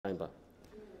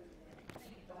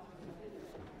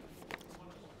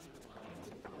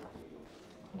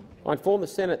I inform the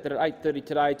Senate that at 8:30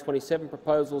 today 27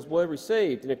 proposals were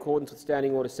received in accordance with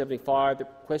Standing Order 75, the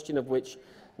question of which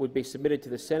would be submitted to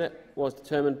the Senate was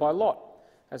determined by lot.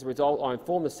 As a result, I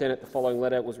inform the Senate the following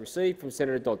letter was received from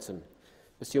Senator Dodson.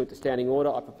 Pursuant to Standing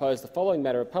Order, I propose the following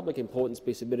matter of public importance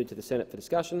be submitted to the Senate for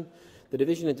discussion. The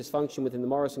division and dysfunction within the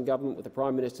Morrison Government with the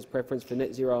Prime Minister's preference for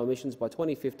net zero emissions by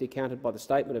 2050 countered by the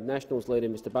statement of Nationals leader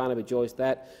Mr Barnaby Joyce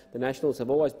that the Nationals have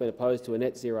always been opposed to a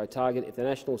net zero target. If the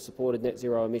Nationals supported net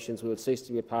zero emissions, we would cease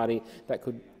to be a party that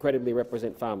could credibly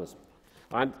represent farmers.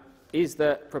 Is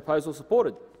the proposal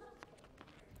supported?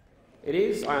 It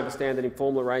is. I understand that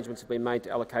informal arrangements have been made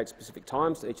to allocate specific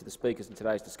times to each of the speakers in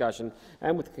today's discussion,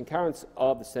 and with the concurrence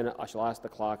of the Senate, I shall ask the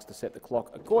clerks to set the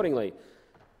clock accordingly.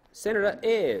 Senator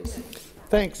Ayres.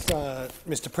 Thanks,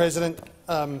 Mr President.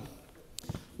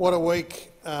 What a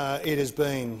week it has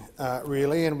been,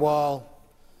 really, and while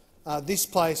this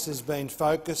place has been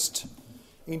focused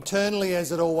internally,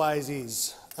 as it always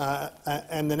is,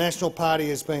 and the National Party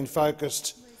has been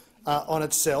focused on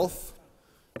itself,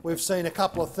 we've seen a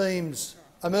couple of themes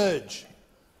emerge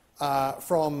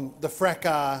from the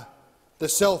fracas, the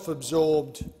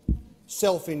self-absorbed,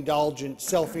 self-indulgent,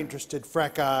 self-interested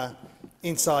fracas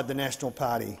inside the National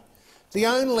Party. The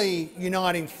only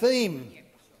uniting theme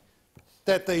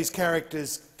that these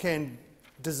characters can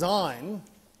design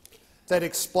that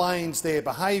explains their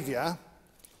behaviour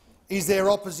is their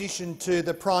opposition to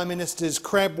the Prime Minister's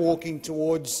crab-walking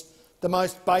towards the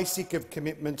most basic of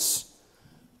commitments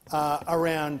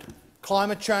around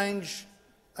climate change,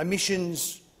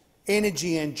 emissions,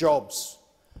 energy and jobs,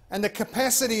 and the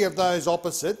capacity of those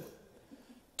opposite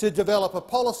to develop a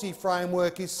policy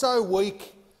framework is so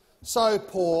weak, so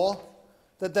poor,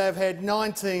 that they've had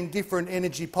 19 different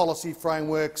energy policy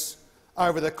frameworks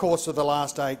over the course of the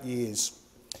last 8 years.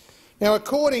 Now,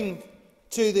 according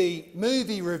to the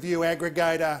movie review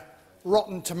aggregator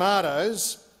Rotten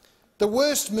Tomatoes, the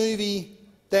worst movie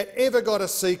that ever got a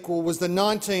sequel was the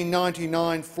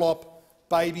 1999 flop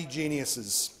Baby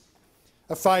Geniuses,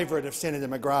 a favourite of Senator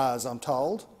McGrath's, I'm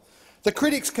told. The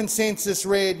critics' consensus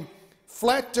read,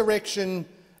 "Flat direction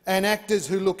and actors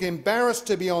who look embarrassed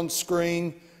to be on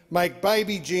screen make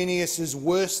Baby Geniuses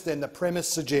worse than the premise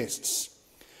suggests."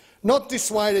 Not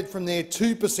dissuaded from their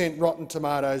 2% Rotten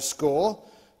Tomatoes score,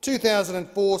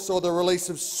 2004 saw the release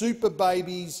of Super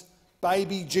Babies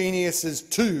Baby Geniuses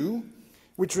 2,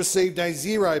 which received a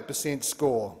 0%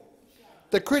 score.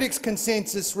 The critics'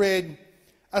 consensus read,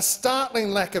 "A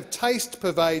startling lack of taste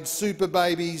pervades Super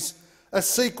Babies, a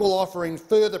sequel offering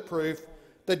further proof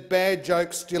that bad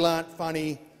jokes still aren't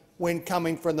funny when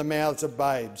coming from the mouths of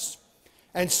babes."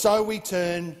 And so we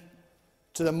turn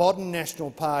to the modern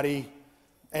National Party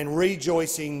and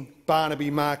rejoicing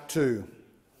Barnaby Mark II.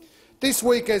 This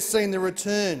week has seen the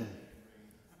return,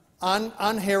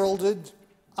 unheralded,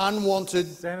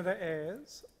 unwanted— Senator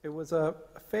Ayres, it was a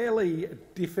fairly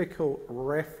difficult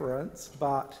reference,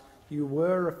 but you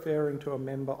were referring to a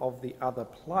member of the other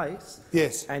place.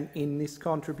 Yes. And in this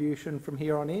contribution from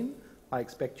here on in, I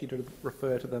expect you to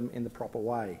refer to them in the proper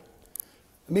way.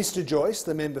 Mr Joyce,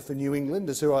 the member for New England,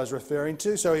 is who I was referring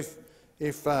to, so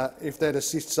if that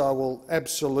assists, I will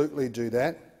absolutely do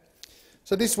that.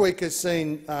 So this week has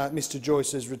seen Mr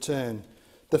Joyce's return.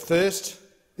 The first,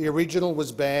 the original,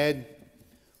 was bad.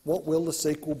 What will the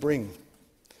sequel bring?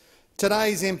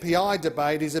 Today's MPI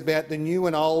debate is about the new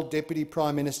and old Deputy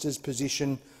Prime Minister's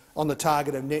position on the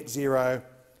target of net zero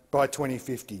by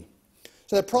 2050.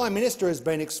 So the Prime Minister has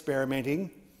been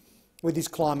experimenting with his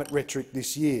climate rhetoric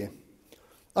this year.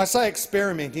 I say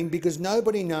experimenting because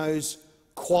nobody knows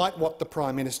quite what the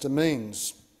Prime Minister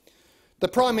means. The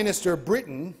Prime Minister of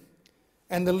Britain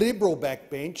and the Liberal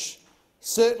backbench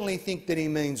certainly think that he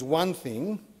means one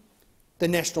thing, the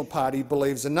National Party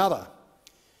believes another.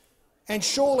 And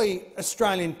surely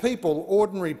Australian people,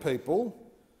 ordinary people,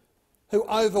 who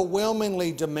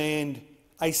overwhelmingly demand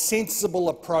a sensible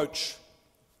approach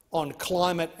on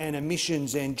climate and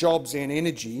emissions and jobs and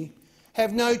energy,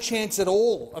 have no chance at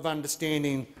all of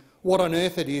understanding what on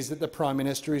earth it is that the Prime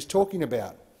Minister is talking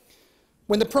about.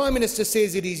 When the Prime Minister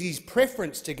says it is his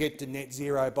preference to get to net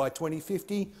zero by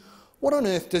 2050, what on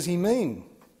earth does he mean?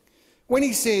 When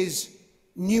he says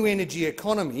new energy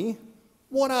economy,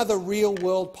 what are the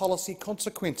real-world policy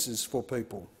consequences for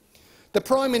people? The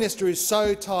Prime Minister is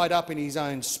so tied up in his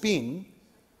own spin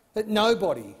that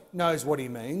nobody knows what he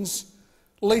means,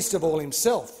 least of all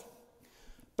himself.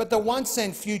 But the once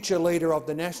and future leader of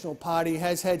the National Party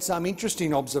has had some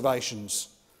interesting observations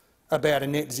about a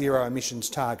net zero emissions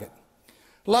target.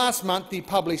 Last month he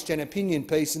published an opinion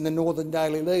piece in the Northern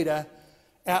Daily Leader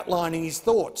outlining his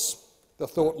thoughts, the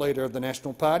thought leader of the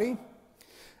National Party.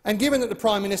 And given that the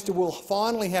Prime Minister will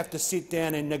finally have to sit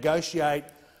down and negotiate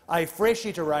a fresh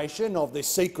iteration of this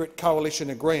secret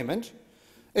coalition agreement,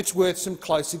 it's worth some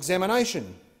close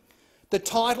examination. The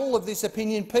title of this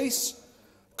opinion piece: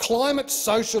 Climate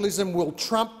Socialism Will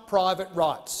Trump Private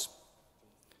Rights.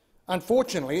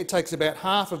 Unfortunately, it takes about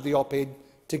half of the op-ed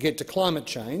to get to climate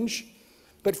change.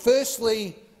 But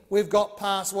firstly, we've got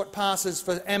past what passes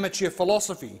for amateur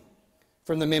philosophy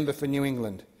from the member for New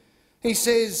England. He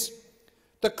says,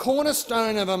 the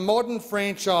cornerstone of a modern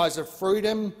franchise of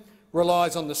freedom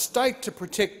relies on the state to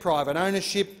protect private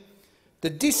ownership. The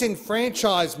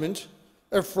disenfranchisement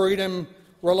of freedom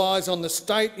relies on the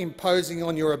state imposing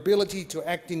on your ability to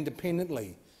act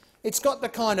independently. It's got the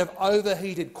kind of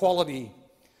overheated quality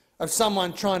of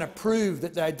someone trying to prove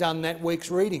that they'd done that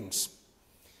week's readings.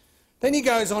 Then he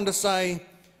goes on to say,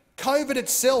 COVID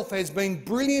itself has been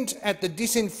brilliant at the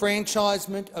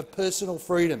disenfranchisement of personal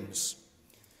freedoms.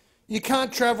 You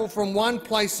can't travel from one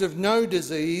place of no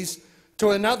disease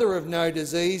to another of no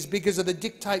disease because of the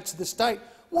dictates of the state.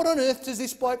 What on earth does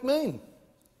this bloke mean?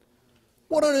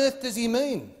 What on earth does he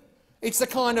mean? It's the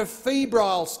kind of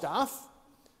febrile stuff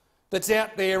that's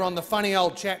out there on the funny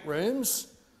old chat rooms,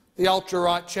 the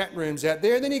ultra-right chat rooms out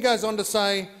there. And then he goes on to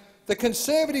say, the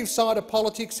Conservative side of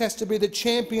politics has to be the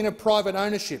champion of private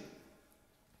ownership.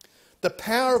 The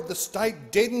power of the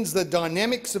state deadens the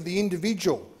dynamics of the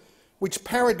individual, which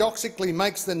paradoxically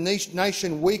makes the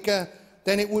nation weaker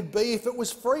than it would be if it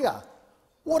was freer.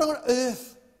 What on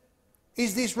earth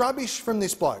is this rubbish from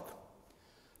this bloke?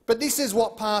 But this is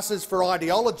what passes for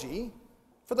ideology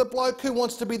for the bloke who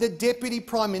wants to be the Deputy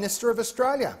Prime Minister of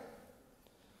Australia.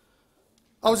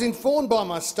 I was informed by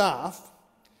my staff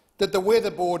that the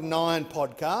Weatherboard 9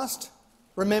 podcast,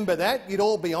 remember that, you'd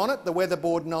all be on it, the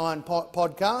Weatherboard 9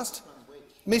 podcast,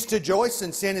 Mr Joyce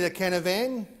and Senator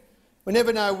Canavan, we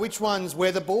never know which one's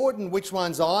Weatherboard and which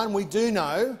one's Iron. We do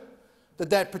know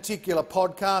that that particular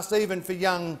podcast, even for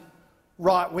young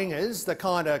right-wingers, the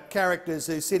kind of characters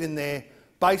who sit in their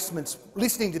basements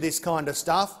listening to this kind of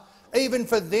stuff, even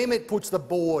for them it puts the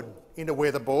board into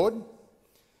Weatherboard.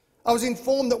 I was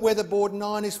informed that Weatherboard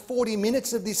 9 is 40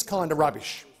 minutes of this kind of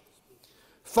rubbish.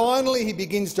 Finally, he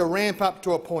begins to ramp up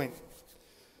to a point.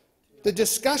 The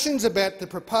discussions about the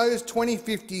proposed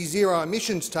 2050 zero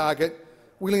emissions target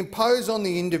will impose on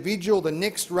the individual the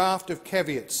next raft of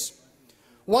caveats.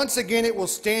 Once again, it will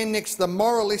stand next to the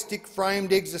moralistic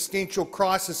framed existential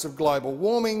crisis of global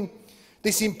warming.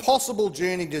 This impossible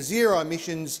journey to zero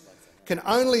emissions can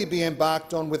only be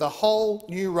embarked on with a whole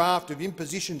new raft of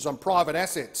impositions on private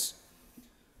assets.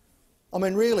 I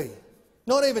mean, really,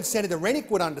 not even Senator Rennick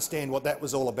would understand what that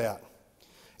was all about.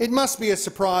 It must be a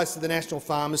surprise to the National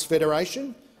Farmers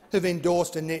Federation, who've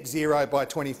endorsed a net zero by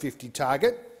 2050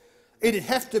 target. It'd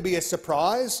have to be a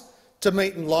surprise to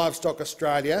Meat and Livestock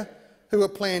Australia, who are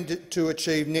planned to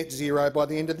achieve net zero by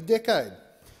the end of the decade.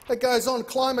 It goes on,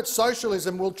 climate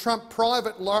socialism will trump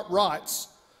private rights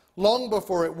long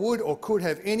before it would or could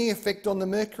have any effect on the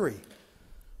mercury.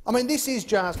 I mean, this is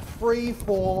just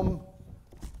free-form,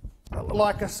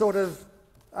 like a sort of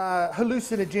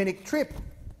hallucinogenic trip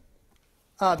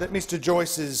that Mr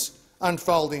Joyce is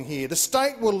unfolding here. The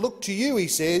state will look to you, he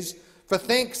says, for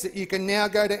thanks that you can now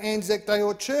go to Anzac Day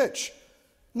or church.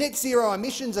 Net zero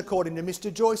emissions, according to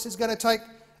Mr Joyce, is going to take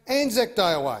Anzac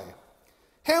Day away.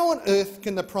 How on earth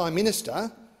can the Prime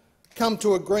Minister come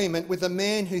to agreement with a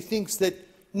man who thinks that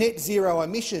net zero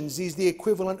emissions is the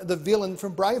equivalent of the villain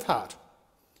from Braveheart?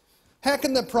 How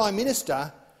can the Prime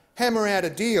Minister hammer out a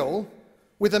deal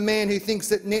with a man who thinks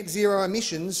that net zero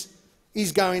emissions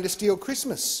is going to steal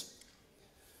Christmas?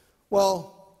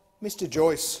 Well, Mr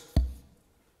Joyce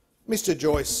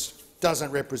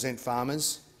doesn't represent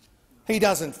farmers. He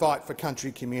doesn't fight for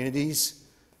country communities.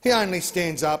 He only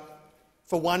stands up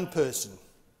for one person.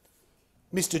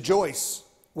 Mr Joyce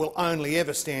will only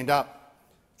ever stand up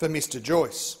for Mr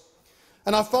Joyce.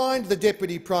 And I find the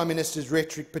Deputy Prime Minister's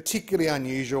rhetoric particularly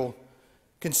unusual,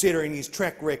 considering his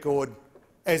track record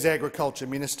as Agriculture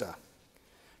Minister.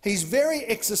 He's very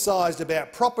exercised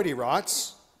about property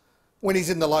rights when he's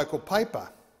in the local paper,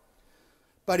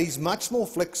 but he's much more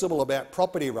flexible about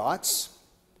property rights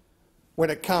when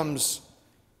it comes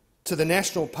to the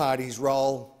National Party's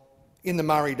role in the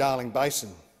Murray-Darling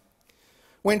Basin.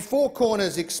 When Four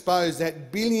Corners exposed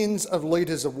that billions of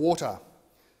litres of water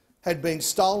had been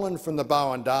stolen from the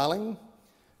Bowen-Darling,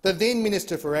 the then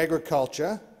Minister for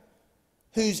Agriculture,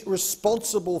 who's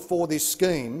responsible for this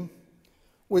scheme,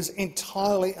 was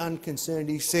entirely unconcerned.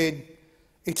 He said,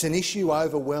 it's an issue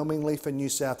overwhelmingly for New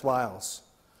South Wales,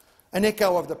 an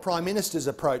echo of the Prime Minister's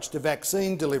approach to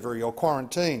vaccine delivery or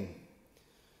quarantine.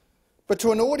 But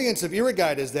to an audience of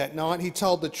irrigators that night, he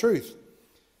told the truth.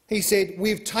 He said,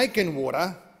 "We've taken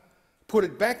water, put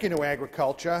it back into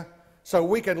agriculture so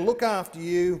we can look after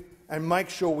you and make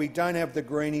sure we don't have the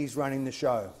greenies running the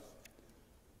show."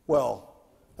 Well,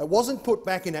 it wasn't put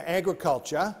back into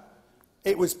agriculture,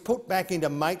 it was put back into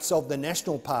mates of the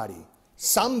National Party.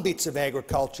 Some bits of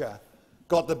agriculture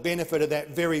got the benefit of that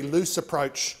very loose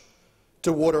approach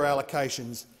to water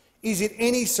allocations. Is it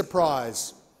any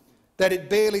surprise that it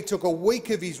barely took a week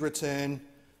of his return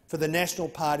for the National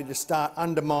Party to start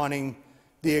undermining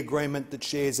the agreement that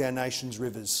shares our nation's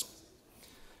rivers?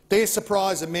 Their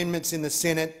surprise amendments in the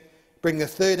Senate bring the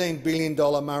 $13 billion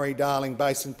Murray-Darling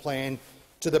Basin plan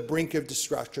to the brink of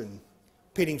destruction,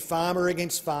 pitting farmer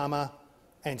against farmer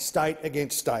and state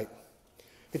against state.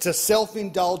 It's a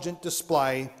self-indulgent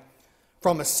display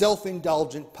from a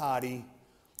self-indulgent party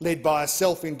led by a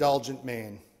self-indulgent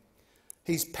man.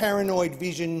 His paranoid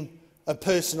vision of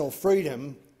personal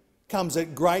freedom comes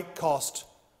at great cost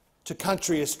to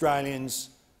country Australians,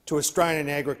 to Australian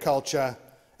agriculture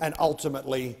and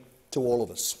ultimately to all of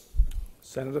us.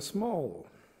 Senator Small.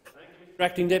 Thank you, Mr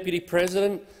Acting Deputy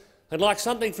President. And like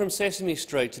something from Sesame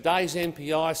Street, today's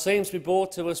MPI seems to be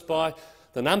brought to us by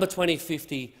the number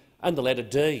 2050 and the letter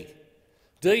D.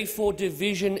 D for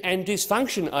division and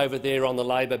dysfunction over there on the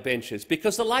Labor benches,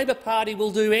 because the Labor Party will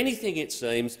do anything, it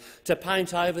seems, to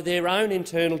paint over their own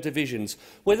internal divisions,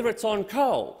 whether it's on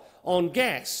coal, on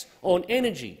gas, on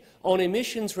energy, on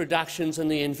emissions reductions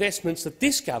and the investments that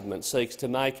this government seeks to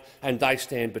make, and they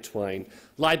stand between.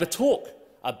 Labor talk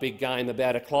a big game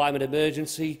about a climate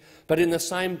emergency, but in the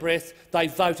same breath they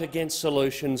vote against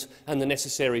solutions and the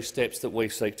necessary steps that we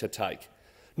seek to take.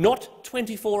 Not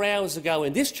 24 hours ago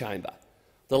in this chamber,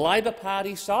 the Labor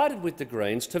Party sided with the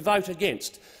Greens to vote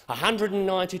against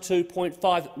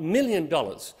 $192.5 million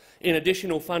in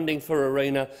additional funding for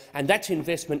ARENA, and that's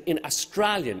investment in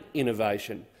Australian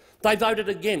innovation. They voted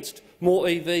against more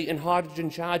EV and hydrogen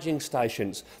charging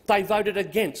stations. They voted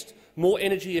against more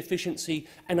energy efficiency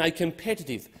and a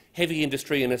competitive heavy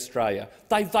industry in Australia.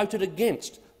 They voted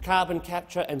against carbon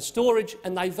capture and storage,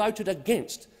 and they voted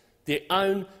against their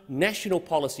own national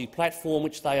policy platform,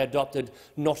 which they adopted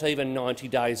not even 90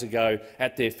 days ago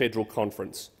at their federal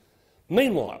conference.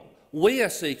 Meanwhile, we are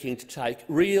seeking to take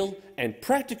real and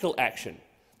practical action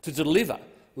to deliver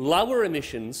lower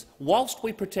emissions whilst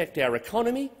we protect our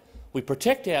economy, we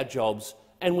protect our jobs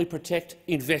and we protect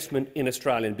investment in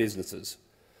Australian businesses.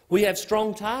 We have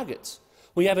strong targets.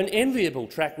 We have an enviable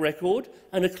track record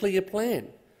and a clear plan.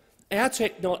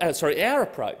 Our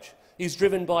approach is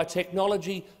driven by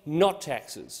technology, not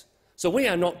taxes. So we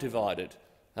are not divided,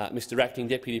 Mr Acting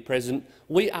Deputy President.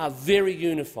 We are very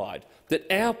unified that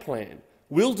our plan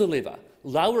will deliver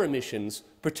lower emissions,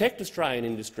 protect Australian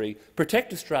industry,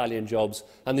 protect Australian jobs,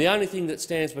 and the only thing that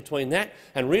stands between that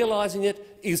and realising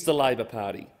it is the Labor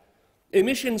Party.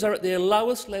 Emissions are at their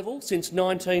lowest level since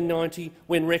 1990,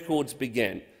 when records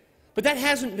began. But that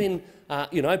hasn't been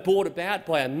brought about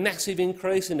by a massive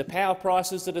increase in the power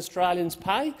prices that Australians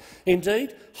pay.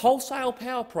 Indeed, wholesale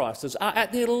power prices are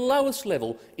at their lowest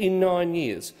level in 9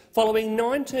 years, following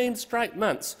 19 straight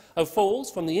months of falls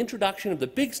from the introduction of the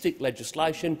big stick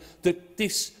legislation that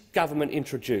this government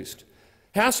introduced.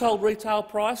 Household retail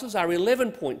prices are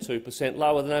 11.2%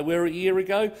 lower than they were a year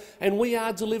ago, and we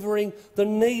are delivering the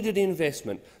needed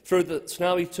investment through the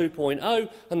Snowy 2.0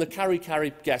 and the Kurri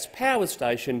Kurri gas power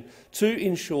station to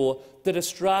ensure that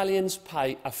Australians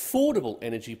pay affordable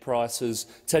energy prices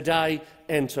today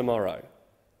and tomorrow.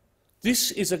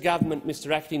 This is a government,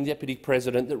 Mr Acting Deputy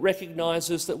President, that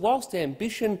recognises that whilst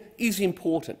ambition is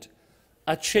important,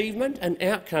 achievement and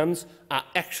outcomes are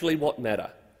actually what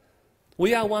matter.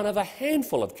 We are one of a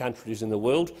handful of countries in the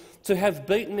world to have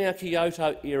beaten our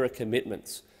Kyoto-era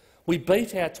commitments. We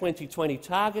beat our 2020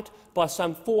 target by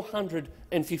some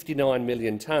 459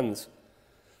 million tonnes.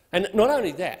 And not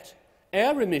only that,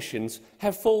 our emissions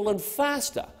have fallen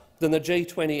faster than the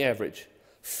G20 average,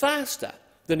 faster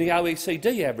than the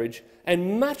OECD average,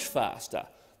 and much faster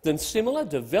than similar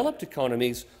developed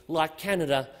economies like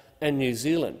Canada and New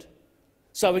Zealand.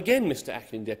 So again, Mr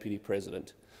Acting Deputy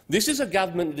President, this is a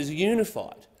government that is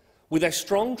unified, with a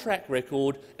strong track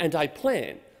record and a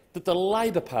plan that the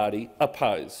Labor Party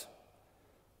oppose.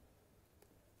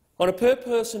 On a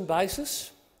per-person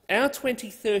basis, our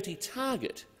 2030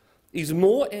 target is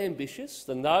more ambitious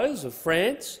than those of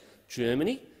France,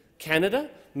 Germany, Canada,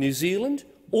 New Zealand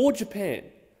or Japan.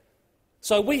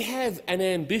 So we have an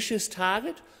ambitious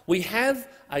target, we have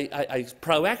a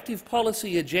proactive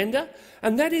policy agenda,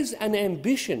 and that is an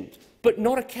ambition but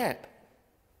not a cap.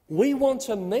 We want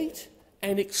to meet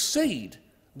and exceed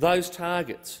those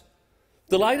targets.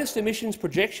 The latest emissions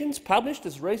projections, published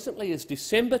as recently as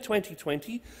December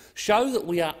 2020, show that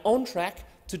we are on track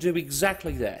to do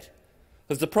exactly that.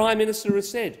 As the Prime Minister has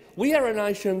said, we are a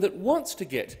nation that wants to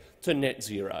get to net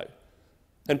zero,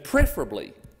 and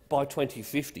preferably by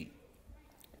 2050.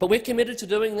 But we're committed to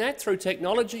doing that through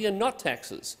technology and not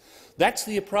taxes. That's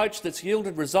the approach that's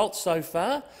yielded results so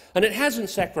far, and it hasn't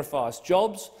sacrificed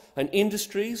jobs and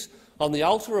industries on the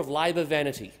altar of Labor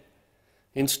vanity.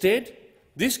 Instead,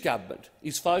 this government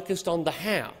is focused on the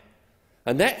how,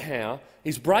 and that how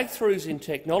is breakthroughs in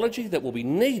technology that will be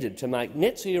needed to make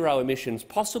net zero emissions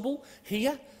possible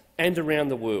here and around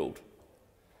the world.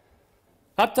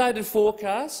 Updated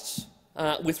forecasts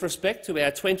with respect to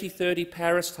our 2030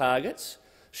 Paris targets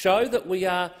show that we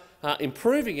are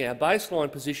improving our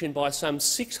baseline position by some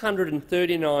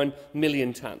 639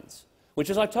 million tonnes, which,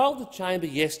 as I told the chamber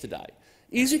yesterday,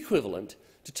 is equivalent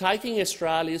to taking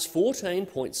Australia's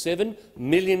 14.7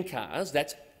 million cars,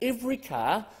 that's every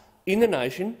car in the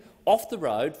nation, off the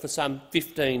road for some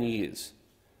 15 years.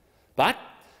 But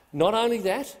not only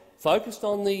that, focused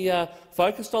on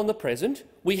the present,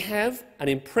 we have an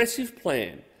impressive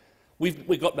plan.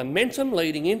 We've got momentum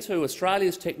leading into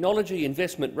Australia's technology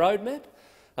investment roadmap,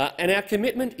 and our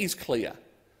commitment is clear.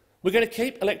 We're going to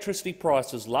keep electricity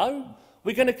prices low,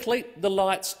 we're going to keep the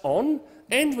lights on,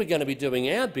 and we're going to be doing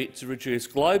our bit to reduce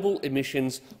global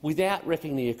emissions without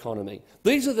wrecking the economy.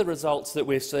 These are the results that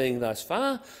we're seeing thus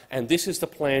far, and this is the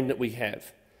plan that we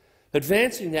have.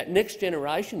 Advancing that next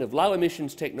generation of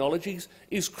low-emissions technologies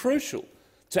is crucial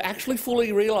to actually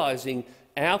fully realising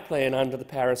our plan under the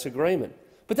Paris Agreement.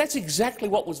 But that's exactly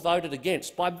what was voted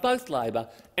against by both Labor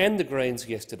and the Greens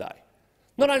yesterday.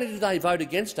 Not only did they vote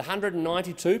against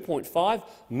 $192.5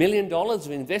 million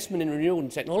of investment in renewable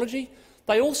technology,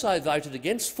 they also voted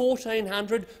against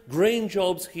 1,400 green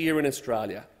jobs here in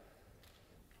Australia.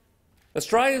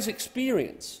 Australia's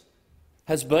experience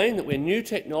has been that when new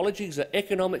technologies are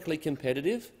economically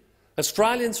competitive,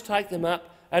 Australians take them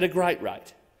up at a great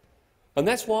rate. And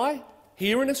that's why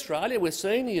here in Australia we're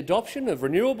seeing the adoption of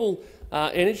renewable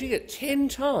energy at 10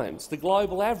 times the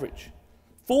global average,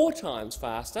 4 times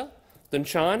faster than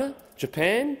China,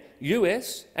 Japan,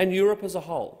 US and Europe as a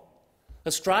whole.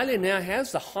 Australia now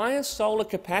has the highest solar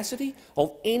capacity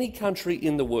of any country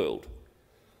in the world.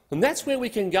 And that's where we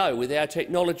can go with our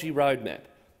technology roadmap,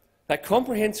 that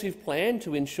comprehensive plan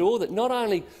to ensure that not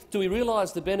only do we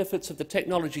realise the benefits of the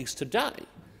technologies today,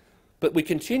 but we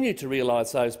continue to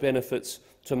realise those benefits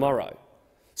tomorrow.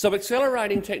 So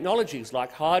accelerating technologies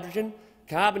like hydrogen,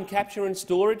 carbon capture and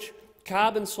storage,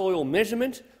 carbon soil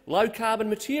measurement, low-carbon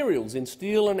materials in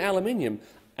steel and aluminium,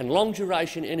 and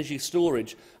long-duration energy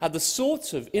storage are the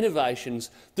sorts of innovations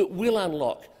that will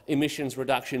unlock emissions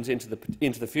reductions into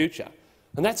the future.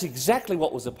 And that's exactly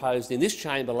what was opposed in this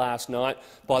chamber last night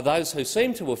by those who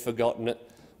seem to have forgotten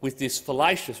it with this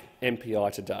fallacious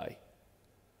MPI today.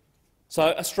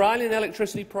 So Australian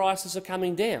electricity prices are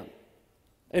coming down.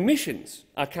 Emissions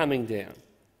are coming down.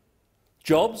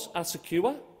 Jobs are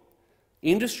secure.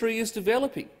 Industry is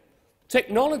developing.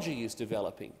 Technology is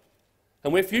developing.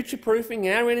 And we're future-proofing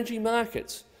our energy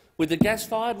markets with the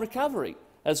gas-fired recovery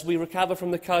as we recover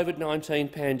from the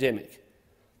COVID-19 pandemic.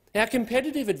 Our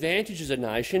competitive advantage as a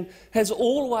nation has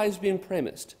always been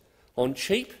premised on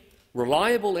cheap,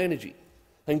 reliable energy,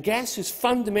 and gas is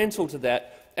fundamental to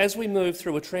that as we move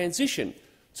through a transition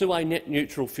to a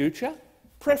net-neutral future,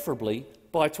 preferably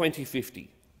by 2050.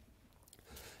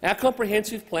 Our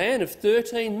comprehensive plan of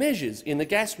 13 measures in the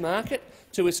gas market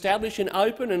to establish an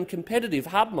open and competitive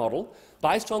hub model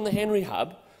based on the Henry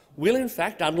Hub will in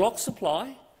fact unlock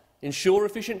supply, ensure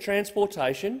efficient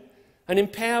transportation and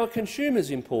empower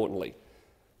consumers, importantly,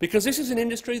 because this is an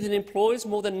industry that employs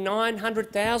more than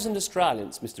 900,000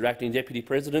 Australians, Mr Acting Deputy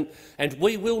President, and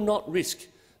we will not risk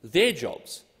their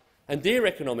jobs and their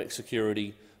economic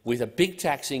security with a big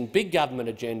taxing, big government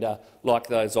agenda like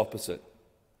those opposite.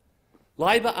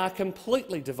 Labor are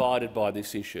completely divided by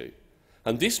this issue,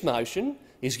 and this motion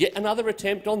is yet another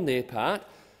attempt on their part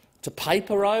to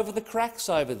paper over the cracks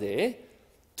over there,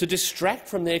 to distract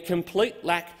from their complete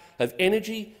lack of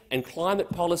energy and climate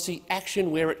policy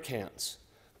action where it counts.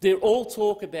 They all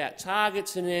talk about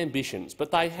targets and ambitions,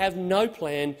 but they have no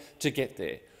plan to get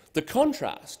there. The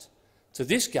contrast to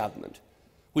this government,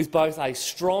 with both a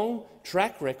strong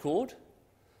track record,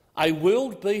 a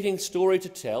world-beating story to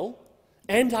tell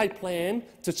and a plan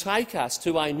to take us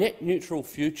to a net-neutral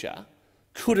future,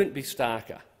 couldn't be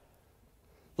starker.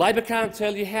 Labor can't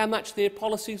tell you how much their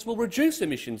policies will reduce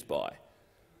emissions by.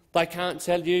 They can't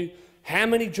tell you how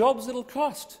many jobs it'll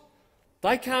cost.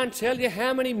 They can't tell you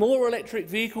how many more electric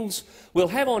vehicles we'll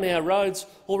have on our roads,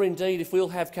 or indeed if we'll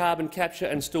have carbon capture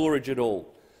and storage at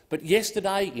all. But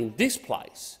yesterday, in this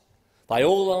place, they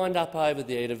all lined up over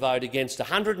there to vote against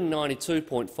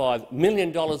 $192.5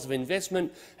 million of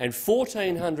investment and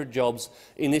 1,400 jobs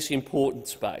in this important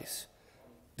space.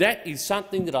 That is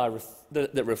something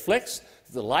that reflects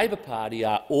that the Labor Party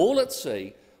are all at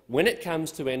sea when it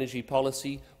comes to energy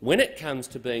policy, when it comes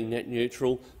to being net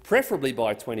neutral, preferably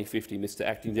by 2050, Mr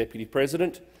Acting Deputy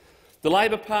President. The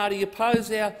Labor Party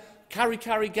opposed our Kurri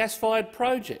Kurri gas-fired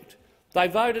project. They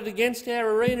voted against our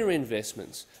arena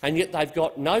investments, and yet they've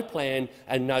got no plan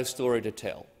and no story to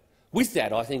tell. With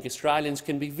that, I think Australians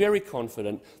can be very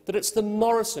confident that it's the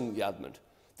Morrison Government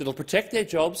that will protect their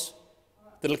jobs,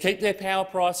 that will keep their power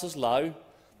prices low,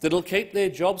 that will keep their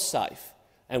jobs safe,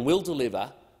 and will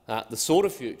deliver the sort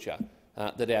of future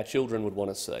that our children would want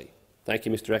to see. Thank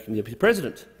you, Mr Acting Deputy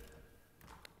President.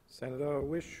 Senator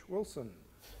Wilson.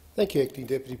 Thank you, Acting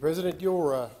Deputy President.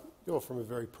 You're from a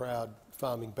very proud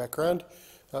farming background.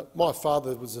 My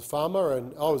father was a farmer,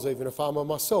 and I was even a farmer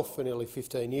myself for nearly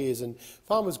 15 years. And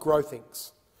farmers grow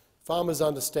things. Farmers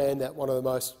understand that one of the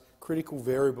most critical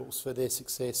variables for their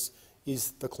success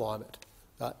is the climate,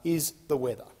 is the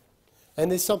weather. And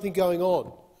there's something going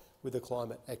on with the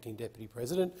climate, Acting Deputy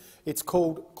President. It's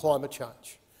called climate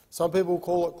change. Some people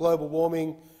call it global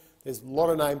warming. There's a lot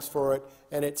of names for it,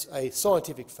 and it's a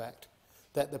scientific fact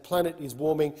that the planet is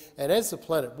warming, and as the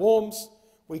planet warms,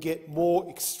 we get more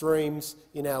extremes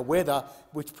in our weather,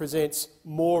 which presents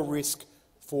more risk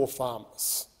for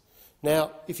farmers.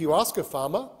 Now, if you ask a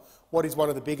farmer what is one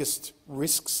of the biggest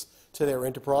risks to their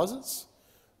enterprises,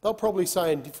 they'll probably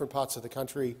say in different parts of the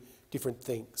country different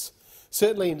things.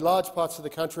 Certainly in large parts of the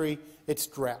country, it's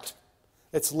drought,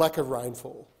 it's lack of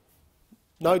rainfall.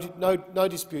 No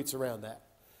disputes around that.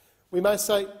 We may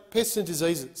say pests and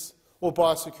diseases or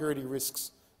biosecurity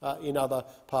risks in other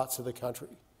parts of the country.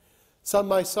 Some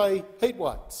may say heat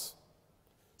waves.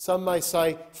 Some may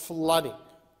say flooding,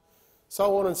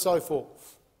 so on and so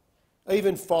forth.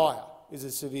 Even fire is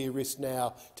a severe risk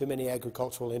now to many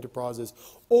agricultural enterprises.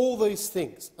 All these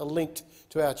things are linked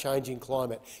to our changing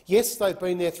climate. Yes, they've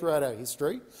been there throughout our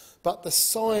history, but the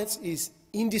science is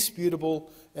indisputable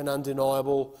and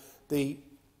undeniable. The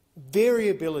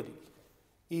variability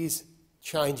is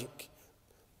changing.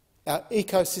 Our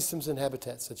ecosystems and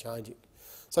habitats are changing.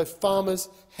 So farmers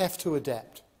have to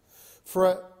adapt. For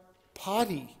a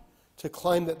party to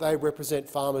claim that they represent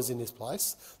farmers in this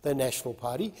place, the National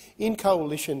Party, in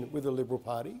coalition with the Liberal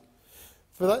Party,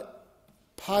 for that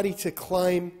party to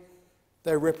claim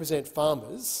they represent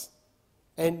farmers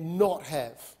and not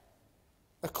have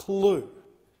a clue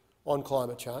on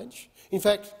climate change. In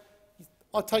fact,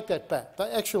 I take that back.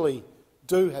 They actually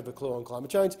do have a clue on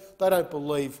climate change. They don't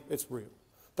believe it's real.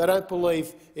 They don't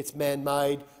believe it's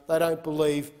man-made. They don't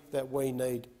believe that we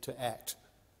need to act.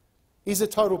 Is a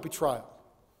total betrayal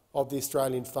of the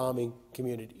Australian farming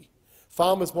community.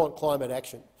 Farmers want climate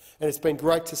action, and it's been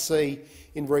great to see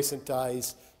in recent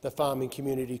days the farming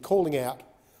community calling out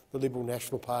the Liberal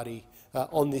National Party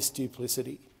on this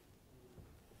duplicity.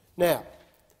 Now,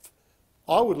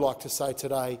 I would like to say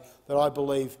today that I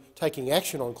believe taking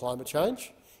action on climate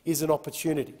change is an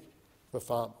opportunity for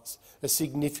farmers, a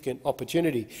significant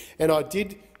opportunity. And I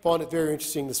did find it very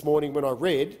interesting this morning when I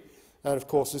read, and of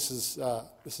course this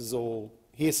is all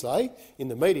hearsay in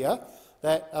the media,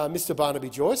 that Mr Barnaby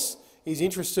Joyce is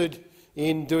interested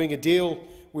in doing a deal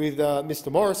with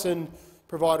Mr Morrison,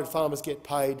 provided farmers get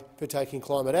paid for taking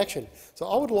climate action. So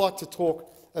I would like to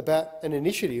talk about an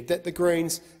initiative that the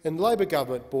Greens and Labor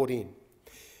government brought in.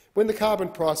 When the carbon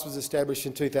price was established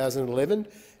in 2011,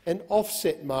 an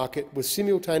offset market was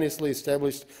simultaneously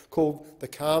established called the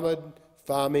Carbon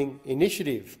Farming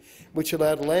Initiative, which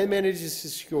allowed land managers to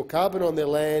secure carbon on their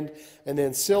land and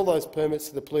then sell those permits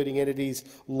to the polluting entities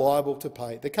liable to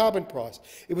pay the carbon price.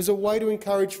 It was a way to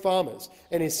encourage farmers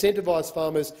and incentivise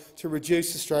farmers to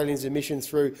reduce Australians' emissions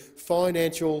through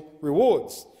financial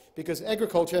rewards, because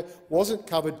agriculture wasn't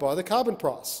covered by the carbon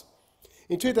price.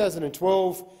 In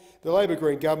 2012, the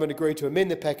Labor-Green government agreed to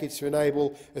amend the package to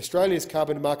enable Australia's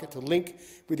carbon market to link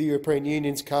with the European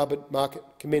Union's carbon market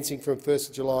commencing from 1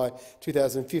 July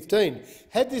 2015.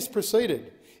 Had this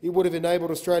proceeded, it would have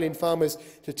enabled Australian farmers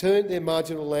to turn their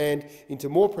marginal land into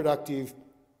more productive,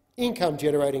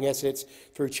 income-generating assets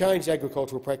through changed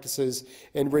agricultural practices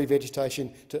and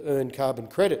revegetation to earn carbon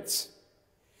credits.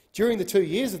 During the 2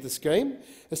 years of the scheme,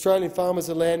 Australian farmers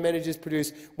and land managers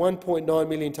produced 1.9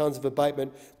 million tonnes of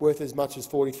abatement worth as much as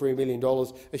 $43 million,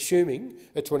 assuming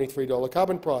a $23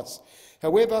 carbon price.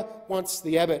 However, once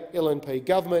the Abbott LNP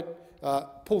government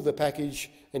pulled the package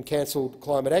and cancelled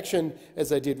climate action, as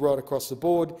they did right across the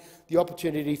board. The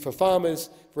opportunity for farmers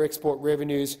for export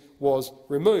revenues was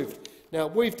removed. Now,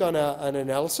 we've done an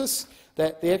analysis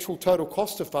that the actual total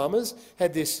cost to farmers,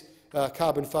 had this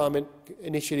carbon farm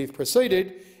initiative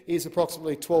proceeded, is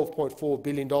approximately $12.4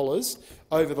 billion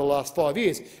over the last 5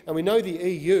 years. And we know the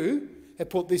EU have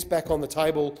put this back on the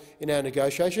table in our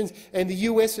negotiations, and the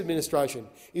US administration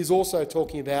is also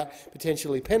talking about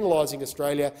potentially penalising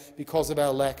Australia because of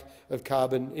our lack of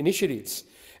carbon initiatives.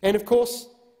 And of course,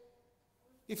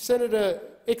 if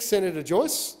ex-Senator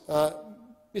Joyce,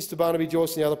 Mr Barnaby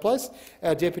Joyce in the other place,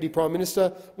 our Deputy Prime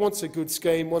Minister, wants a good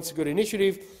scheme, wants a good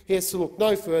initiative, he has to look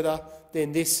no further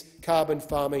than this carbon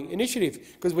farming initiative,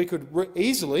 because we could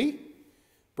easily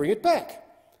bring it back.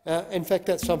 In fact,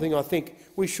 that's something I think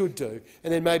we should do,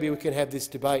 and then maybe we can have this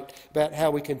debate about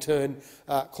how we can turn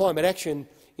climate action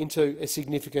into a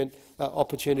significant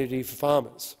opportunity for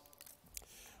farmers.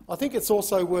 I think it's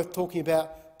also worth talking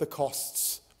about the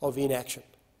costs of inaction,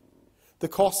 the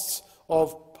costs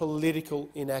of political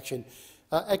inaction.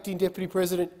 Acting Deputy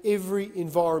President, every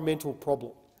environmental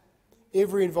problem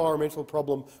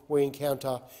we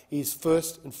encounter is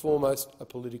first and foremost a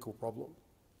political problem.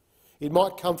 It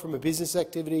might come from a business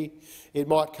activity, it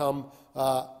might come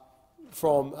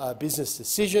from a business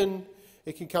decision,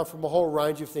 it can come from a whole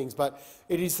range of things, but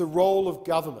it is the role of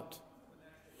government.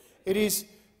 It is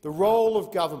the role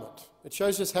of government. It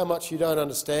shows us how much you don't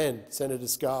understand, Senator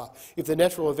Scarr. If the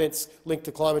natural events linked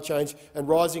to climate change and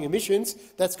rising emissions,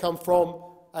 that's come from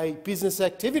a business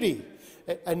activity.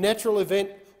 A natural event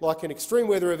like an extreme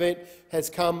weather event has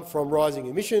come from rising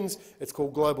emissions. It's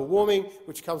called global warming,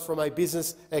 which comes from a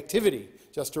business activity,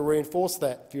 just to reinforce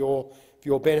that for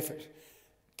your benefit.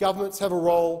 Governments have a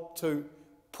role to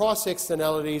price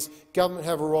externalities. Government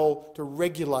have a role to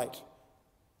regulate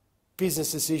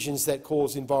business decisions that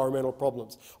cause environmental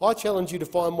problems. I challenge you to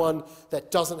find one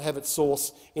that doesn't have its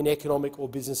source in economic or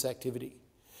business activity.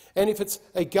 And if it's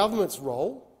a government's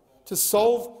role to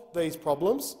solve these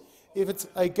problems,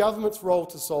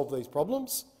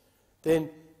 then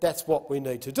that's what we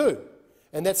need to do.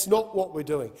 And that's not what we're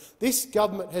doing. This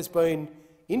government has been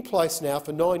in place now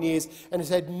for 9 years and has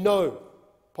had no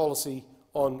policy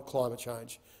on climate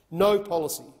change. No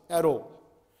policy at all.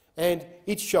 And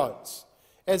it shows.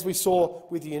 As we saw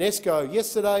with the UNESCO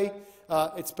yesterday,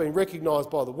 it's been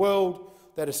recognised by the world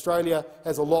that Australia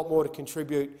has a lot more to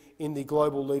contribute in the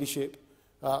global leadership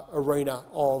arena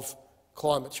of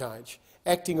climate change,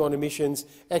 acting on emissions,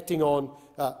 acting on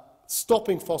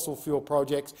stopping fossil fuel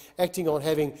projects, acting on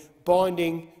having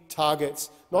binding targets,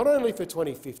 not only for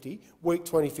 2050, weak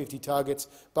 2050 targets,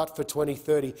 but for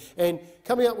 2030, and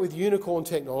coming up with unicorn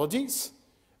technologies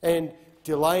and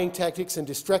delaying tactics and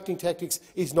distracting tactics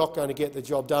is not going to get the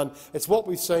job done. It's what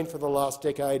we've seen for the last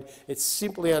decade. It's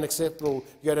simply unacceptable to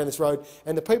go down this road,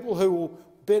 and the people who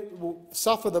will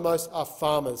suffer the most are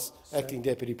farmers, Acting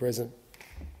Deputy President.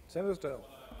 Senator Sterle.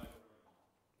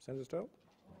 Senator Sterle.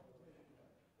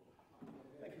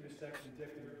 Thank you, Mr Acting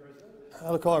Deputy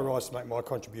President. Look, I rise to make my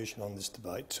contribution on this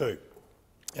debate too.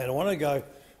 And I want to go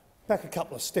back a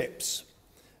couple of steps.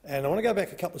 And I want to go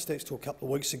back a couple of steps to a couple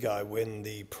of weeks ago when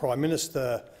the Prime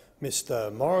Minister,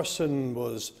 Mr Morrison,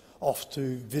 was off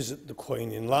to visit the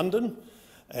Queen in London,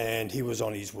 and he was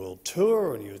on his world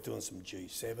tour and he was doing some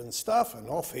G7 stuff, and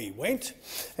off he went.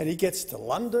 And he gets to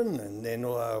London, and then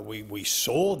we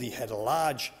saw that he had a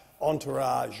large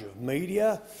entourage of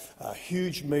media, a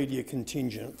huge media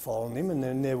contingent following him, and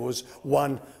then there was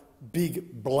one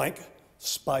big blank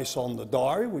space on the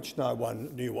diary, which no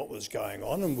one knew what was going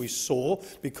on, and we saw,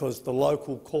 because the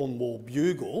local Cornwall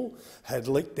Bugle had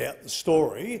leaked out the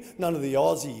story, none of the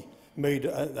Aussie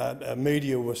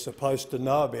media were supposed to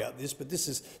know about this, but this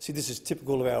is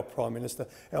typical of our Prime Minister.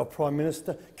 Our Prime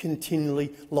Minister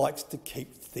continually likes to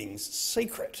keep things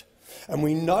secret. And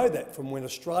we know that from when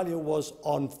Australia was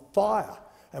on fire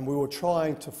and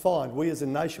we as a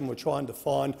nation were trying to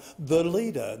find the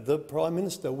leader, the Prime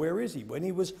Minister. Where is he? When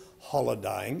he was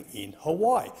holidaying in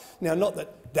Hawaii. Now, not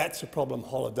that that's a problem,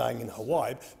 holidaying in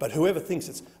Hawaii, but whoever thinks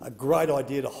it's a great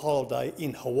idea to holiday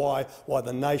in Hawaii while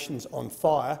the nation's on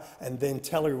fire and then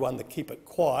tell everyone to keep it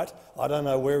quiet, I don't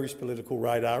know where his political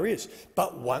radar is.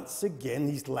 But once again,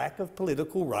 his lack of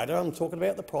political radar, I'm talking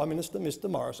about the Prime Minister, Mr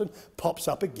Morrison, pops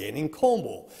up again in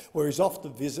Cornwall, where he's off to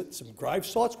visit some grave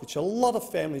sites, which a lot of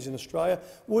families in Australia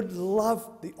would love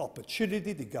the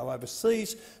opportunity to go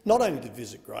overseas, not only to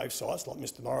visit grave sites, like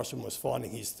Mr Morrison was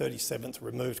finding his 37th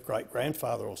removed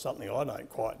great-grandfather or something, I don't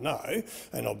quite know,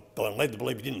 and I'm led to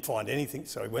believe he didn't find anything,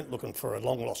 so he went looking for a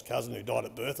long-lost cousin who died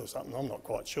at birth or something, I'm not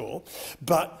quite sure.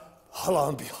 But lo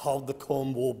and behold, the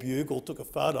Cornwall Bugle took a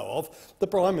photo of the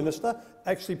Prime Minister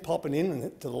actually popping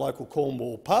in to the local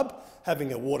Cornwall pub,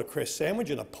 having a watercress sandwich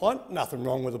and a pint. Nothing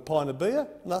wrong with a pint of beer.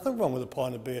 Nothing wrong with a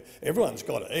pint of beer. Everyone's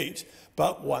got to eat.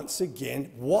 But once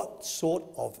again, what sort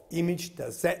of image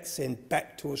does that send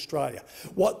back to Australia?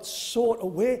 What sort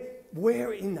of,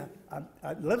 where in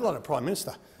let alone a Prime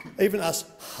Minister, even us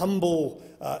humble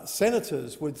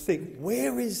senators would think,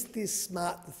 where is this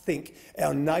smart to think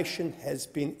our nation has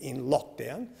been in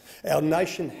lockdown, our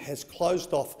nation has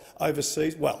closed off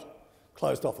overseas, well,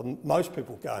 closed off and most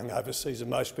people going overseas and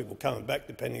most people coming back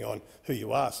depending on who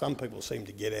you are. Some people seem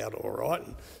to get out all right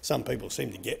and some people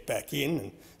seem to get back in,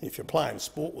 and if you're playing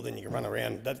sport, well then you can run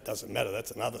around, that doesn't matter,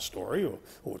 that's another story,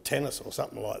 or tennis or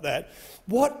something like that.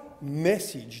 What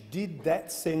message did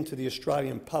that send to the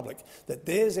Australian public, that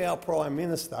there's our Prime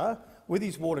Minister with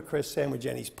his watercress sandwich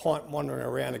and his pint wandering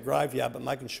around a graveyard but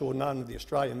making sure none of the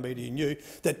Australian media knew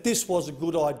that this was a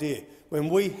good idea, when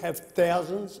we have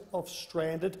thousands of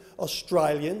stranded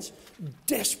Australians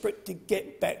desperate to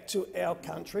get back to our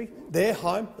country, their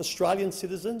home, Australian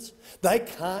citizens. They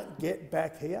can't get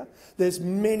back here. There's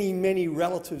many, many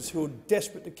relatives who are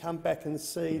desperate to come back and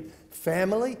see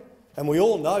family. And we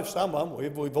all know someone,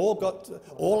 we've all got,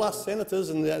 all us senators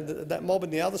and that mob on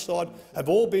the other side have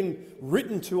all been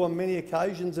written to on many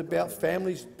occasions about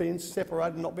families being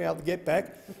separated and not being able to get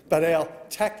back. But our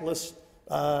tactless,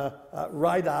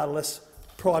 radarless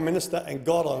Prime Minister, and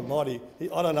God Almighty,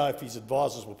 I don't know if his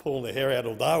advisers were pulling their hair out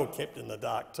or they were kept in the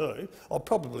dark too. I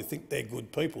probably think they're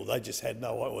good people. They just had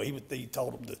no idea. He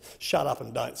told them to shut up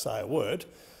and don't say a word.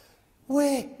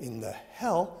 Where in the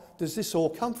hell does this all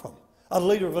come from? A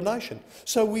leader of a nation.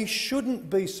 So we shouldn't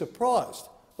be surprised,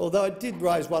 although it did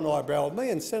raise one eyebrow at me,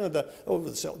 and Senator,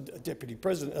 Deputy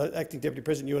President, Acting Deputy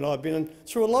President, you and I have been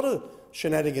through a lot of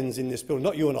shenanigans in this building.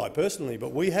 Not you and I personally,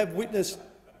 but we have witnessed,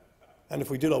 and if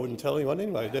we did I wouldn't tell anyone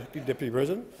anyway, Deputy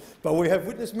President, but we have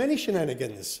witnessed many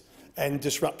shenanigans and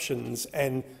disruptions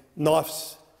and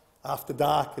knives after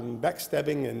dark and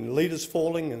backstabbing and leaders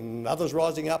falling and others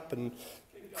rising up and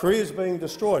careers being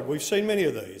destroyed. We've seen many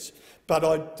of these. But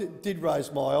I did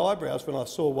raise my eyebrows when I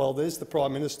saw, well, there's the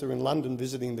Prime Minister in London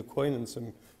visiting the Queen and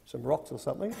some rocks or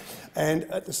something, and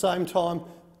at the same time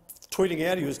tweeting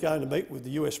out he was going to meet with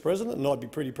the US President, and I'd be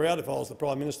pretty proud if I was the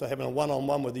Prime Minister having a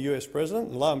one-on-one with the US President,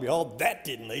 and lo and behold, that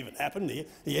didn't even happen. He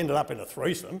ended up in a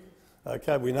threesome.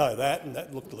 Okay, we know that, and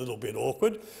that looked a little bit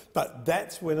awkward, but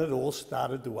that's when it all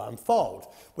started to unfold,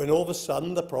 when all of a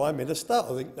sudden the Prime Minister,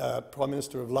 I think Prime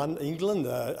Minister of England,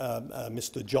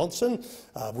 Mr Johnson,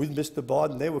 with Mr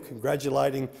Biden there, were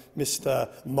congratulating Mr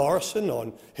Morrison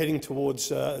on heading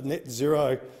towards net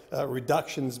zero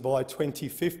reductions by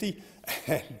 2050,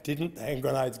 and didn't hand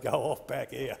grenades go off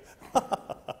back here?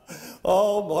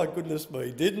 Oh, my goodness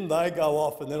me, didn't they go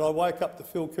off? And then I woke up to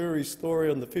Phil Curry's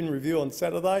story on the Fin Review on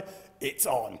Saturday. It's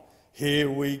on. Here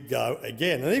we go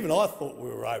again. And even I thought we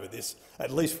were over this,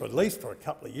 at least for a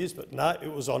couple of years, but no,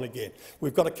 it was on again.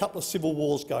 We've got a couple of civil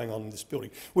wars going on in this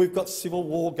building. We've got civil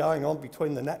war going on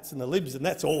between the Nats and the Libs, and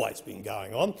that's always been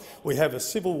going on. We have a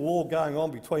civil war going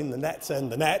on between the Nats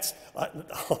and the Nats.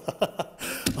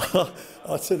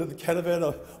 I said to the caravan,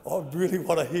 I really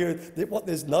want to hear that. What,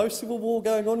 there's no civil war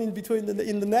going on in between the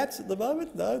Nats at the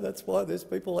moment? No, that's why there's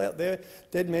people out there,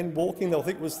 dead men walking, they'll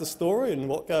think was the story and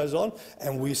what goes on.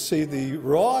 And we see the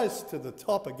rise to the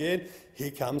top again. Here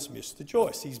comes Mr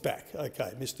Joyce. He's back.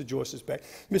 OK, Mr Joyce is back.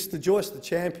 Mr Joyce, the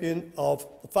champion of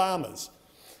the farmers.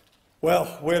 Well,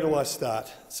 where do I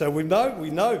start? So we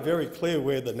know very clear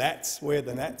where the Nats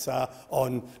are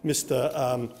on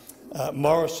Mr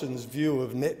Morrison's view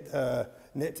of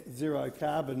net zero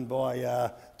carbon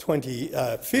by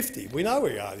 2050. We know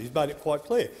where he are. He's made it quite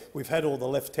clear. We've had all the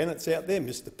lieutenants out there,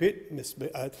 Mr Pitt,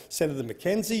 Senator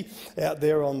McKenzie, out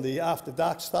there on the after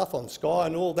dark stuff on Sky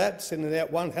and all that, sending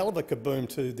out one hell of a kaboom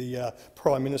to the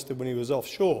Prime Minister when he was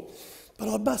offshore. But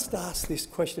I must ask this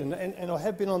question, and I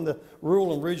have been on the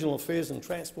Rural and Regional Affairs and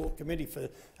Transport Committee for,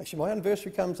 actually my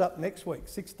anniversary comes up next week,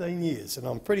 16 years, and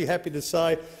I'm pretty happy to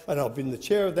say, and I've been the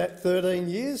chair of that 13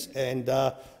 years, and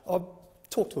I've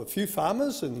talked to a few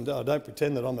farmers, and I don't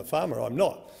pretend that I'm a farmer, I'm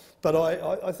not. But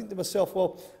I think to myself,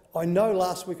 well, I know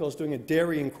last week I was doing a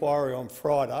dairy inquiry on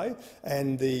Friday,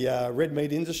 and the red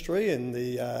meat industry and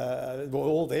were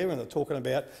all there, and they're talking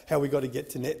about how we got to get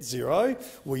to net zero.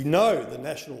 We know the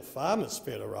National Farmers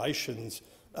Federation's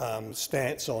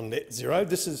stance on net zero.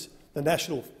 This is the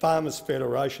National Farmers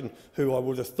Federation, who I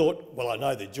would have thought, well, I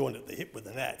know they're joined at the hip with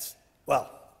the Nats. Well,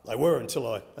 they were until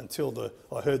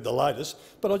I heard the latest.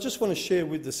 But I just want to share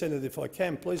with the Senator, if I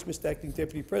can, please, Mr Acting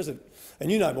Deputy President.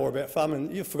 And you know more about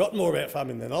farming. You've forgotten more about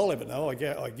farming than I'll ever know.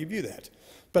 I give you that.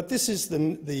 But this is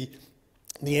the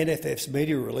NFF's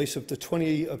media release of the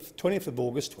 20th of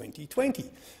August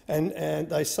 2020. And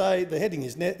they say the heading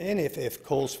is NFF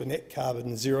calls for net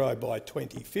carbon zero by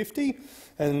 2050.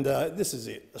 And this is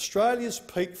it. Australia's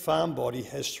peak farm body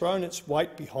has thrown its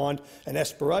weight behind an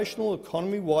aspirational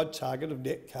economy-wide target of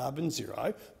net carbon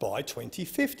zero by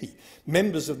 2050.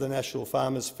 Members of the National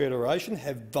Farmers Federation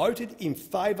have voted in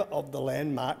favour of the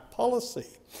landmark policy,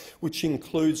 which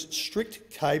includes strict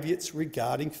caveats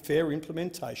regarding fair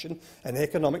implementation and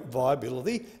economic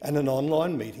viability, and an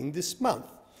online meeting this month.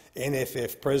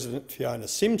 NFF President Fiona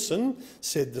Simpson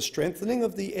said the strengthening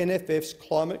of the NFF's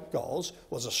climate goals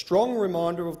was a strong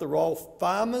reminder of the role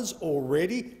farmers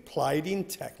already played in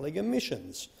tackling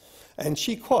emissions. And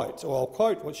she quotes, or I'll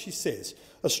quote what she says,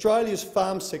 "Australia's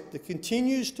farm sector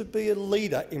continues to be a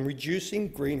leader in reducing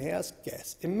greenhouse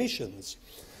gas emissions."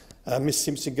 Ms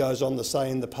Simpson goes on to say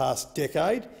in the past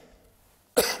decade,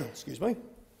 excuse me,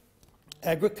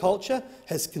 agriculture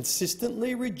has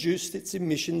consistently reduced its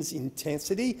emissions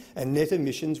intensity and net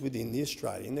emissions within the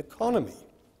Australian economy.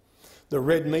 The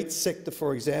red meat sector,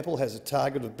 for example, has a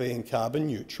target of being carbon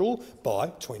neutral by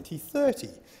 2030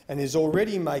 and is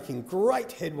already making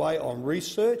great headway on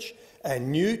research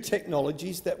and new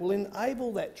technologies that will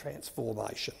enable that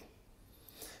transformation.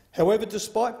 However,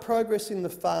 despite progress in the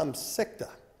farm sector,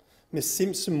 Ms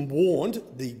Simpson warned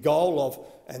the goal of,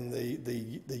 and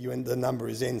the number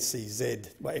is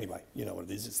NCZ, well anyway, you know what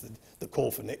it is, it's the call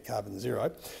for net carbon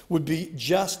zero, would be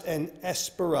just an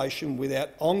aspiration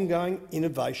without ongoing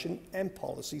innovation and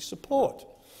policy support.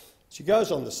 She goes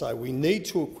on to say we need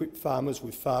to equip farmers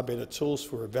with far better tools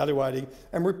for evaluating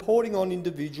and reporting on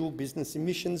individual business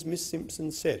emissions, Ms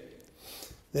Simpson said.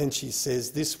 Then she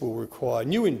says this will require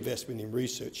new investment in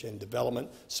research and development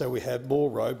so we have more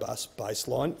robust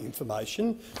baseline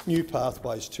information, new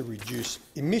pathways to reduce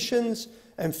emissions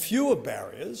and fewer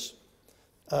barriers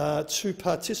to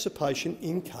participation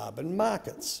in carbon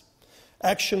markets.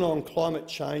 Action on climate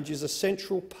change is a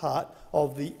central part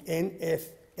of the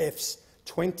NFF's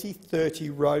 2030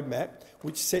 roadmap,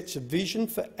 which sets a vision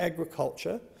for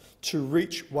agriculture to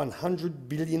reach $100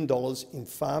 billion in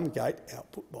farm gate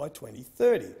output by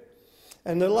 2030.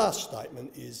 And the last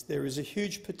statement is there is a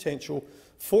huge potential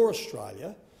for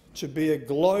Australia to be a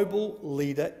global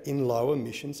leader in low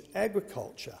emissions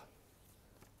agriculture.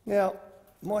 Now,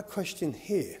 my question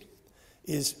here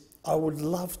is I would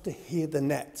love to hear the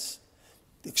Nats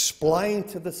explain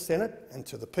to the Senate and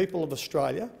to the people of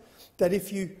Australia that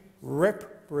if you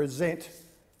represent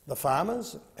the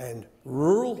farmers and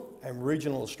rural and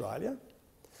regional Australia,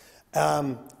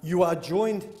 you are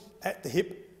joined at the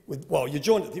hip with, well, you're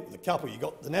joined at the hip with a couple. You've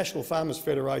got the National Farmers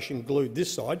Federation glued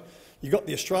this side. You've got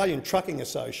the Australian Trucking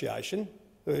Association,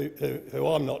 who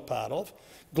I'm not part of,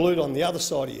 glued on the other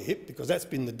side of your hip because that's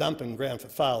been the dumping ground for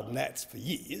failed Nats for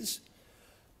years.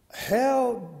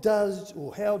 How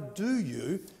do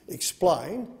you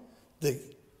explain the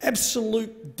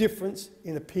absolute difference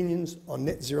in opinions on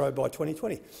net zero by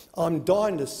 2020. I'm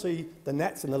dying to see the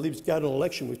Nats and the Libs go to an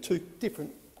election with two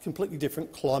completely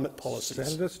different climate policies.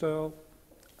 Senator Sterle,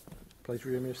 please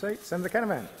resume your seat. Senator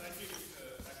Canavan.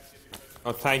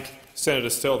 I thank Senator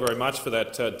Sterle very much for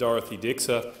that, Dorothy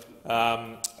Dixer.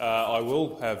 I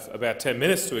will have about 10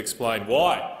 minutes to explain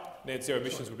why net zero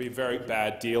emissions would be a very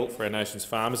bad deal for our nation's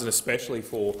farmers and especially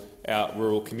for our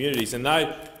rural communities. And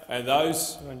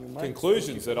those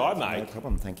conclusions that I make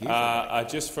are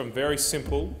just from very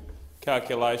simple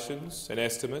calculations and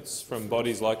estimates from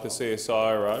bodies like the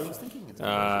CSIRO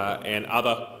and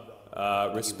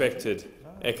other respected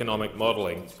economic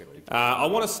modelling. I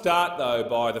want to start, though,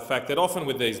 by the fact that often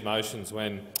with these motions,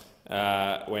 when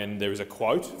there is a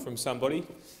quote from somebody,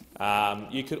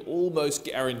 you could almost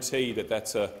guarantee that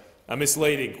that's a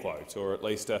misleading quote, or at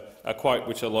least a quote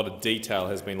which a lot of detail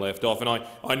has been left off. And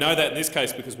I know that in this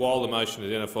case because while the motion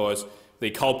identifies the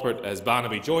culprit as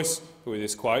Barnaby Joyce with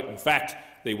this quote, in fact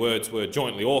the words were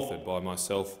jointly authored by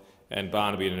myself and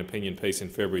Barnaby in an opinion piece in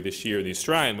February this year in The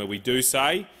Australian, where we did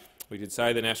say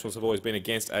the Nationals have always been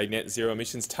against a net zero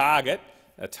emissions target,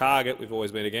 a target we've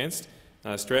always been against,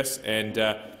 stress, and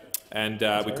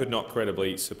we could not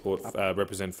credibly support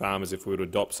represent farmers if we were to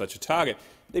adopt such a target.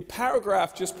 The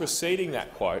paragraph just preceding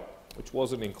that quote, which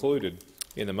wasn't included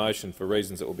in the motion for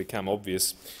reasons that will become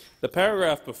obvious, the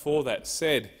paragraph before that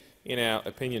said in our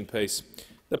opinion piece,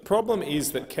 "The problem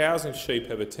is that cows and sheep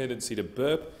have a tendency to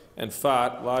burp and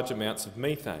fart large amounts of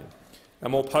methane, a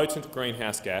more potent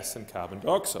greenhouse gas than carbon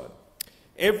dioxide.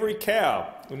 every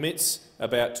cow emits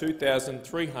about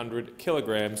 2,300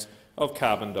 kilograms of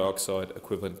carbon dioxide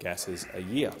equivalent gases a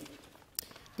year.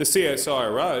 The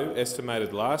CSIRO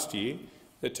estimated last year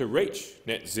that to reach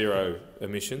net zero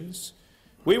emissions,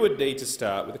 we would need to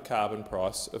start with a carbon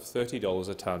price of $30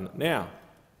 a tonne now.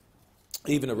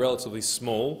 Even a relatively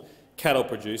small cattle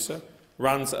producer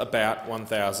runs about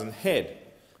 1,000 head,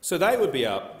 so they would be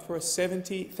up for a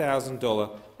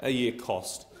 $70,000 a year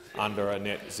cost under a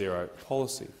net zero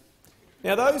policy.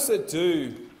 Now, those that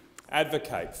do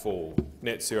advocate for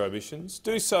net zero emissions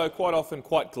do so quite often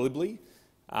quite glibly.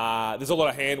 There's a lot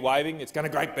of hand-waving. It's going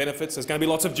to great benefits. There's going to be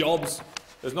lots of jobs.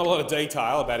 There's not a lot of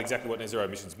detail about exactly what net zero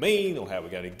emissions mean or how we're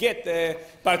going to get there,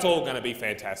 but it's all going to be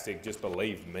fantastic, just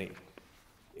believe me.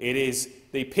 It is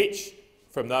the pitch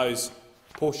from those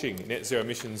pushing net zero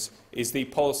emissions is the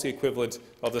policy equivalent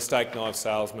of the steak knife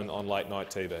salesman on late-night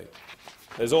TV.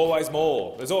 There's always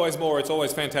more. There's always more. It's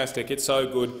always fantastic. It's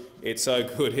so good. It's so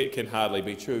good it can hardly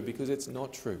be true, because it's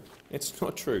not true. It's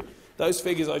not true. Those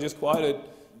figures I just quoted,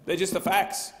 they're just the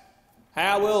facts.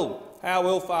 How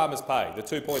will farmers pay the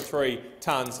 2.3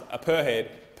 tonnes per head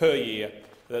per year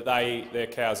that their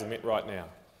cows emit right now?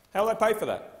 How will they pay for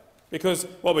that? Because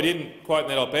what we didn't quote in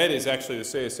that op-ed is actually the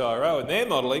CSIRO and their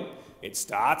modelling. It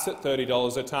starts at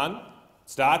 $30 a tonne.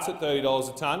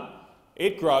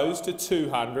 It grows to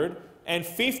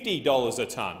 $250 a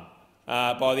tonne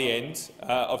by the end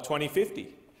of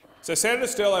 2050. So Senator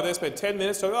Sterl over there spent 10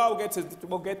 minutes talking, oh,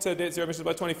 we'll get to net zero emissions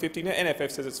by 2050. Now, NFF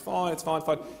says it's fine, it's fine,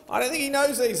 fine. I don't think he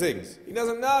knows these things. He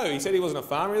doesn't know. He said he wasn't a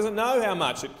farmer. He doesn't know how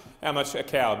much a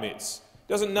cow emits.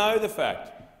 He doesn't know the fact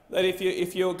that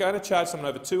if you're going to charge someone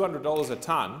over $200 a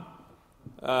tonne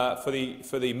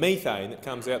for the methane that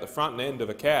comes out the front end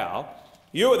of a cow,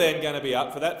 you're then going to be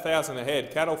up for that 1,000 a head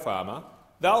cattle farmer.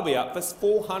 They'll be up for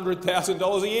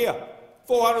 $400,000 a year.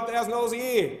 $400,000 a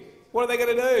year. What are they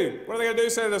going to do? What are they going to do,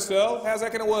 Senator Sterl? How's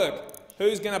that going to work?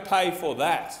 Who's going to pay for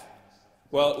that?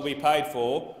 Well, it will be paid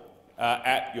for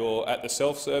at the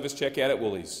self-service checkout at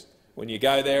Woolies. When you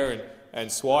go there and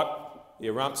swipe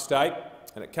your rump steak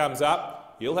and it comes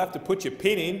up, you'll have to put your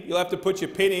PIN in. You'll have to put your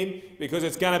PIN in because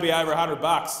it's going to be over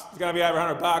 $100. It's going to be over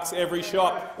 $100. Every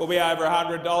shop will be over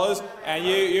 $100, and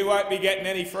you won't be getting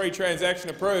any free transaction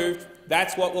approved.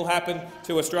 That's what will happen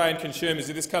to Australian consumers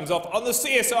if this comes off on the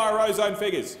CSIRO's own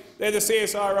figures. They're the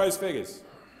CSIRO's figures.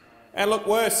 And look,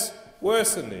 worse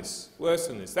than this.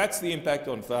 That's the impact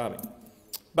on farming.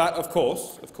 But of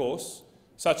course,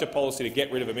 such a policy to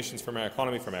get rid of emissions from our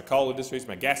economy, from our coal industries,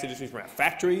 from our gas industries, from our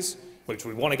factories, which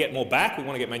we want to get more back, we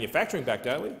want to get manufacturing back,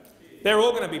 don't we? They're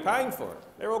all going to be paying for it.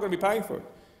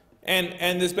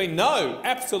 And there's been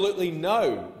absolutely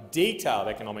no detailed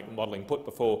economic modelling put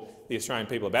before the Australian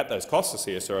people about those costs.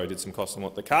 The CSIRO did some costs on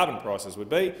what the carbon prices would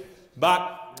be,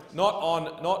 but not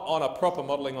on a proper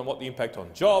modelling on what the impact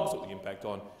on jobs, what the impact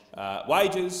on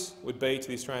wages would be to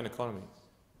the Australian economy.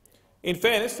 In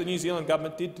fairness, the New Zealand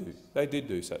government did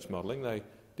do such modelling. They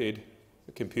did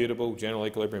a computable general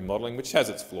equilibrium modelling, which has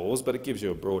its flaws, but it gives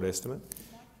you a broad estimate.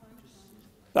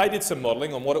 They did some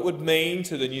modelling on what it would mean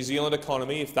to the New Zealand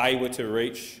economy if they were to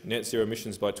reach net zero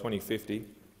emissions by 2050.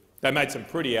 They made some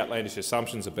pretty outlandish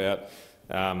assumptions about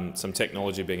some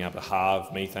technology being able to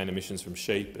halve methane emissions from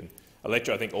sheep and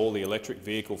electric. I think all the electric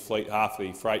vehicle fleet, half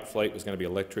the freight fleet was going to be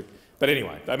electric. But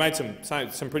anyway, they made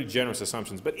some pretty generous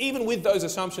assumptions. But even with those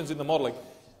assumptions in the modelling,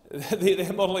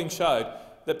 their modelling showed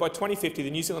that by 2050 the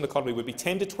New Zealand economy would be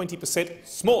 10 to 20%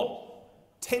 smaller.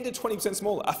 10 to 20%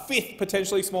 smaller, a fifth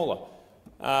potentially smaller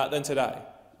than today.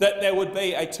 That there would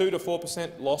be a 2 to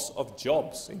 4% loss of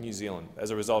jobs in New Zealand as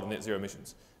a result of net zero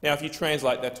emissions. Now, if you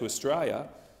translate that to Australia,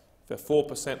 for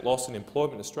 4% loss in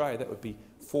employment in Australia, that would be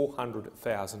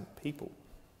 400,000 people.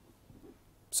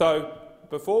 So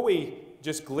before we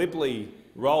just glibly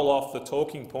roll off the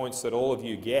talking points that all of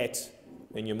you get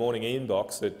in your morning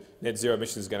inbox that net zero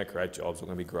emissions is going to create jobs, it's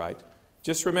going to be great,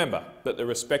 just remember that the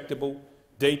respectable,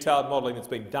 detailed modelling that's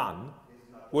been done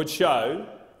would show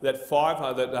that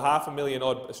 500,000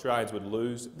 odd Australians would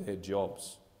lose their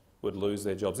jobs.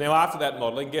 Now, after that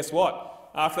modelling, guess what?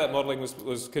 After that modelling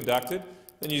was conducted,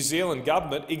 the New Zealand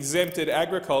government exempted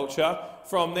agriculture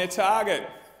from their target.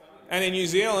 And in New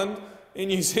Zealand,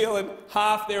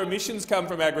 half their emissions come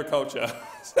from agriculture.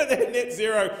 So their net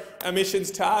zero emissions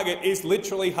target is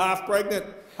literally half pregnant.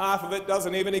 Half of it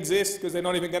doesn't even exist because they're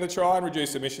not even going to try and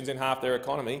reduce emissions in half their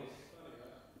economy.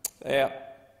 Yeah.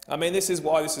 I mean, this is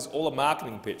why this is all a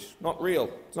marketing pitch, not real.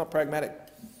 It's not pragmatic.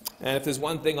 And if there's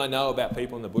one thing I know about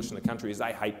people in the bush and the country is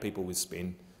they hate people with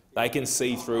spin. They can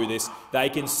see through this. They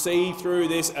can see through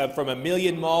this from a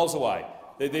million miles away.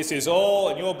 This is all,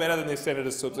 and you're better than this, Senator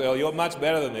Subsell, you're much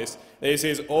better than this. This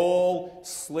is all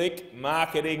slick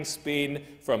marketing spin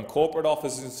from corporate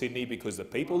offices in Sydney, because the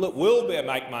people that will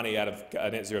make money out of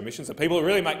net zero emissions, the people that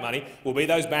really make money, will be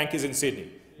those bankers in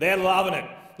Sydney. They're loving it.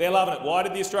 They're loving it. Why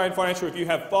did the Australian Financial Review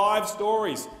have 5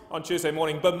 stories on Tuesday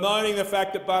morning bemoaning the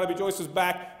fact that Barnaby Joyce was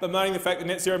back, bemoaning the fact that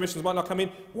net zero emissions might not come in?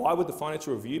 Why would the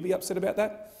Financial Review be upset about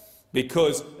that?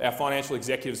 Because our financial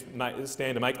executives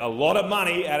stand to make a lot of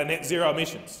money out of net zero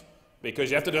emissions, because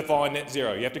you have to define net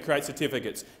zero, you have to create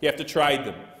certificates, you have to trade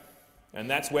them, and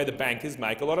that's where the bankers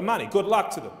make a lot of money. Good luck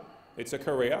to them. It's a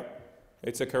career.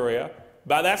 It's a career.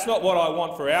 But that's not what I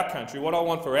want for our country. What I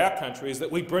want for our country is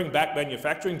that we bring back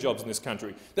manufacturing jobs in this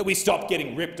country, that we stop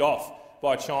getting ripped off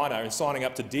by China and signing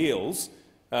up to deals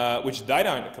which they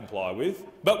don't comply with.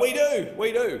 But we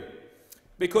do.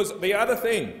 Because the other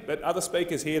thing that other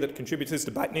speakers here that contribute to this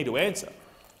debate need to answer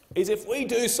is, if we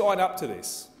do sign up to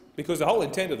this, because the whole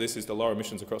intent of this is to lower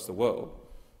emissions across the world.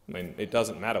 I mean, it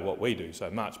doesn't matter what we do so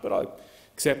much, but I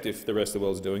accept if the rest of the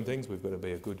world's doing things, we've got to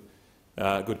be a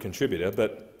good contributor.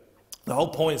 But the whole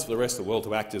point is for the rest of the world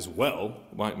to act as well.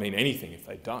 It won't mean anything if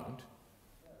they don't.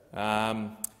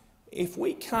 If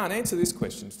we can't answer this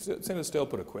question, Senator Sterle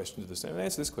put a question to the Senate,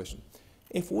 answer this question.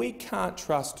 If we can't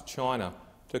trust China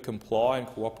to comply and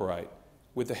cooperate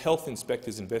with the health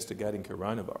inspectors investigating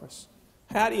coronavirus,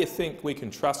 how do you think we can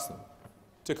trust them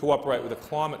to cooperate with the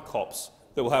climate cops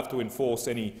that will have to enforce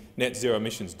any net zero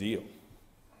emissions deal?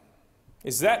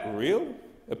 Is that real?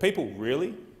 Are people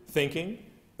really thinking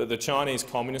that the Chinese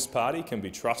Communist Party can be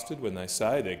trusted when they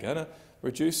say they're going to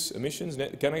reduce emissions,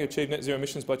 going to achieve net zero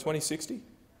emissions by 2060?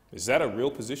 Is that a real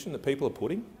position that people are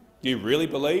putting? Do you really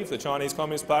believe the Chinese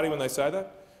Communist Party when they say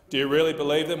that? Do you really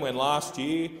believe them when last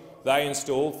year they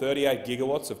installed 38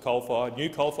 gigawatts of new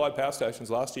coal-fired power stations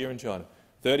last year in China?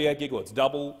 38 gigawatts,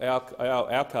 double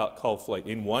our coal fleet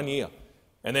in 1 year.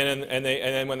 And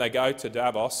then when they go to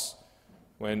Davos,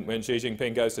 when Xi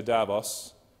Jinping goes to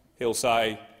Davos, he'll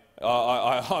say,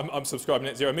 I'm subscribing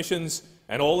to net zero emissions,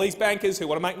 and all these bankers who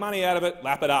want to make money out of it,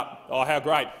 lap it up. Oh, how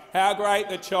great! How great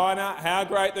that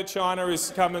China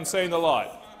is come and seen the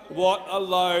light. What a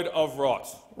load of rot!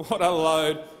 What a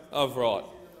load of rot!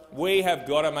 We have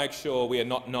got to make sure we are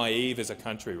not naive as a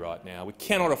country right now. We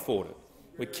cannot afford it.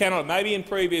 We cannot. Maybe in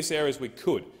previous eras we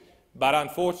could, but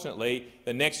unfortunately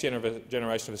the next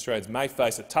generation of Australians may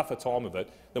face a tougher time of it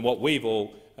than what we've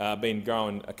all been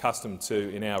growing accustomed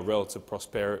to in our relative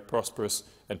prosperous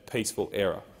and peaceful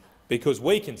era. Because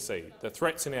we can see the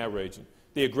threats in our region,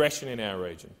 the aggression in our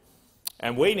region,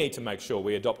 and we need to make sure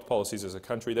we adopt policies as a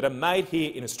country that are made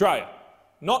here in Australia,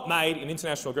 not made in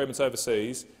international agreements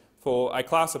overseas for a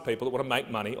class of people that want to make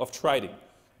money off trading.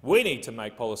 We need to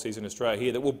make policies in Australia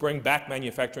here that will bring back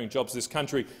manufacturing jobs to this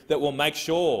country, that will make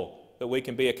sure that we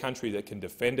can be a country that can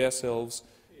defend ourselves,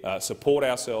 support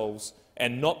ourselves,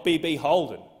 and not be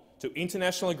beholden to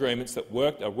international agreements that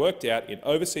are worked out in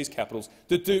overseas capitals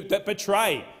that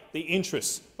betray the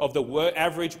interests of the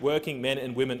average working men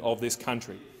and women of this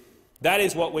country. That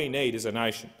is what we need as a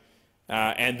nation.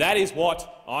 And that is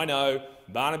what I know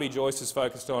Barnaby Joyce is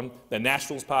focused on, the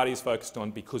Nationals Party is focused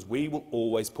on, because we will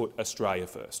always put Australia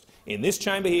first. In this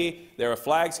chamber here, there are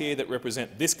flags here that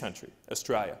represent this country,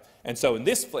 Australia. And so in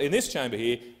this chamber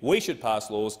here, we should pass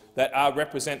laws that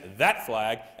represent that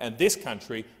flag and this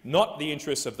country, not the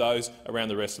interests of those around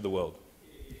the rest of the world.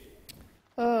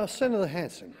 Senator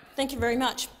Hanson. Thank you very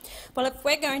much. Well, if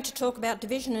we're going to talk about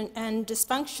division and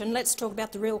dysfunction, let's talk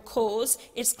about the real cause.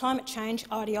 It's climate change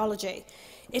ideology.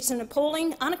 It's an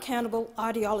appalling, unaccountable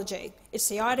ideology. It's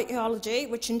the ideology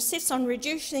which insists on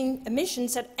reducing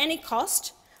emissions at any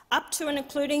cost, up to and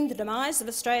including the demise of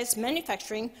Australia's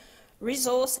manufacturing,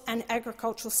 resource and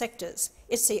agricultural sectors.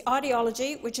 It's the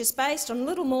ideology which is based on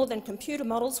little more than computer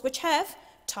models which have,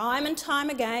 time and time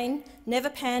again, never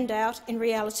panned out in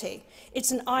reality.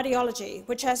 It's an ideology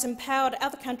which has empowered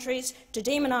other countries to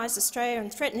demonise Australia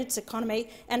and threaten its economy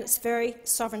and its very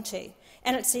sovereignty.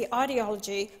 And it's the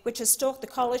ideology which has stalked the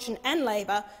Coalition and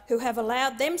Labor, who have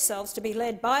allowed themselves to be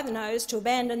led by the nose to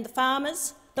abandon the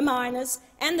farmers, the miners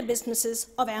and the businesses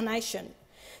of our nation.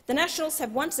 The Nationals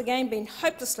have once again been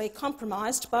hopelessly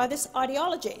compromised by this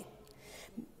ideology.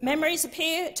 Memories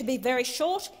appear to be very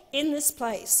short in this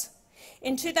place.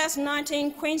 In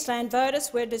 2019, Queensland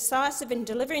voters were decisive in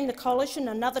delivering the Coalition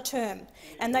another term,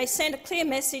 and they sent a clear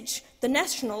message the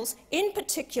Nationals, in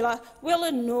particular, will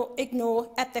ignore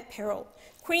at their peril.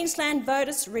 Queensland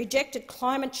voters rejected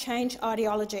climate change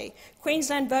ideology.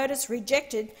 Queensland voters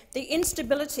rejected the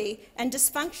instability and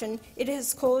dysfunction it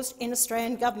has caused in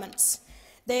Australian governments.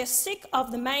 They're sick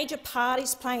of the major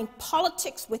parties playing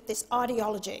politics with this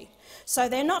ideology. So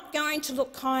they're not going to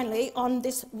look kindly on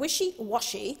this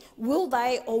wishy-washy will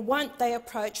they or won't they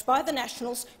approach by the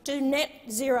Nationals to net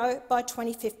zero by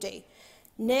 2050.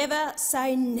 Never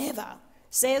say never,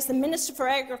 says the Minister for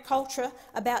Agriculture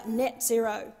about net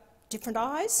zero. Different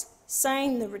eyes,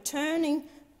 saying the returning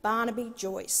Barnaby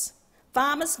Joyce.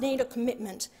 Farmers need a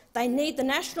commitment. They need the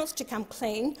Nationals to come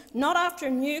clean, not after a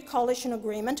new coalition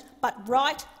agreement, but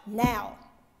right now.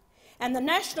 And the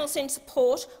Nationals in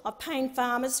support of paying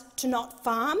farmers to not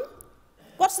farm?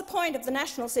 What's the point of the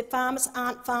Nationals if farmers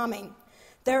aren't farming?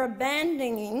 They're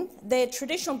abandoning their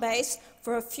traditional base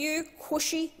for a few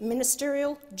cushy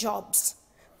ministerial jobs.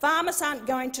 Farmers aren't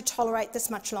going to tolerate this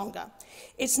much longer.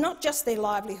 It's not just their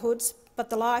livelihoods, but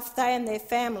the life they and their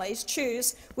families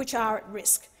choose which are at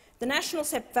risk. The Nationals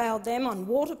have failed them on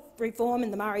water reform in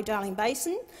the Murray-Darling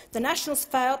Basin. The Nationals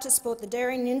failed to support the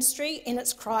dairying industry in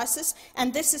its crisis,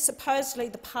 and this is supposedly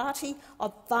the party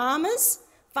of farmers.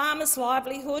 Farmers'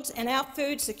 livelihoods and our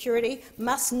food security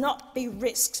must not be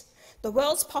risked. The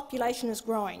world's population is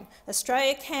growing.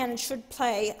 Australia can and should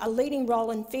play a leading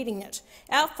role in feeding it.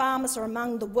 Our farmers are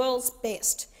among the world's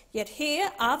best. Yet here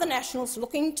are the Nationals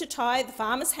looking to tie the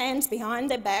farmers' hands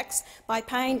behind their backs by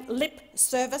paying lip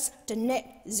service to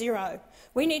net zero.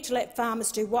 We need to let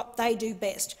farmers do what they do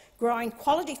best, growing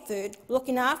quality food,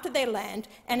 looking after their land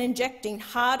and injecting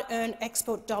hard-earned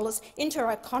export dollars into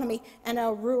our economy and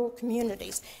our rural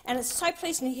communities. And it's so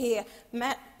pleasing to hear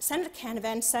Senator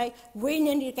Canavan say we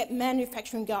need to get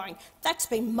manufacturing going. That's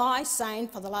been my saying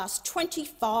for the last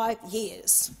 25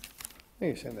 years.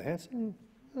 Thank you, Senator Hanson.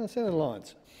 Senator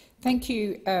Lyons. Thank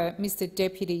you,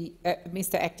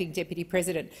 Mr Acting Deputy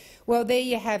President. Well, there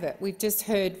you have it. We've just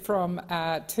heard from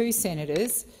two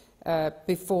senators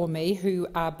before me who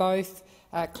are both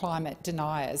climate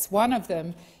deniers. One of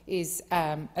them is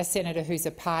a senator who's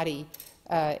a party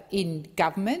in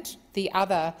government. The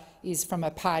other is from a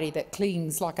party that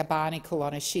clings like a barnacle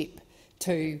on a ship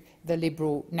to the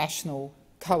Liberal National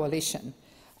Coalition.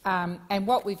 And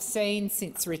what we've seen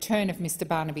since the return of Mr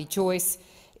Barnaby Joyce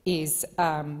is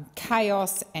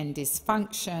chaos and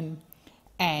dysfunction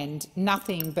and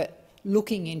nothing but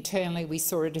looking internally. We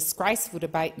saw a disgraceful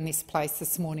debate in this place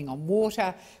this morning on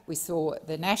water. We saw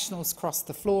the Nationals cross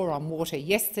the floor on water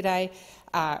yesterday.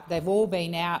 They've all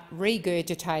been out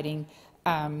regurgitating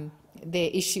their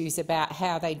issues about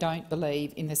how they don't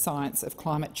believe in the science of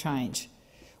climate change.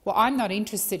 Well, I'm not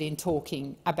interested in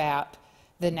talking about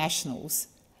the Nationals.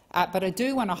 But I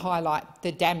do want to highlight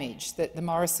the damage that the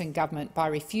Morrison Government, by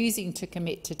refusing to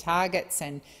commit to targets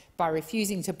and by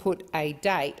refusing to put a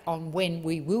date on when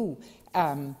we will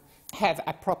have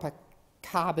a proper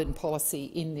carbon policy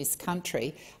in this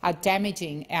country, are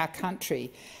damaging our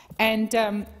country. And,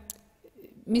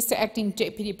 Mr Acting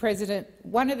Deputy President,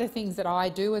 one of the things that I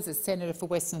do as a senator for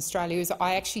Western Australia is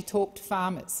I actually talk to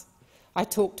farmers. I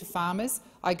talk to farmers,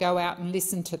 I go out and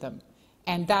listen to them,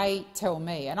 and they tell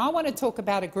me. And I want to talk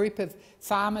about a group of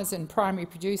farmers and primary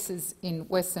producers in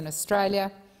Western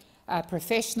Australia,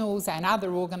 professionals and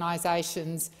other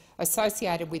organisations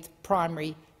associated with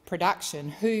primary production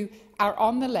who are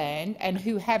on the land and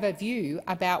who have a view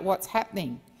about what's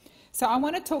happening. So I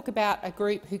want to talk about a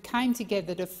group who came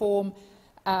together to form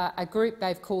a group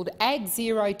they've called Ag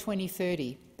Zero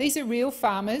 2030. These are real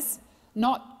farmers,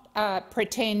 not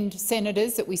pretend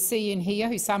senators that we see in here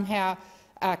who somehow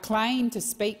claim to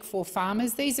speak for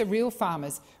farmers. These are real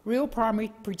farmers, real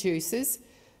primary producers,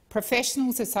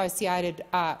 professionals associated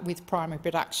with primary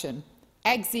production.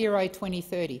 Ag Zero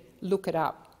 2030, look it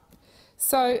up.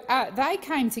 So they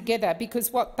came together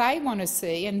because what they want to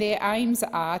see and their aims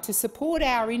are to support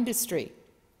our industry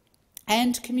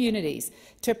and communities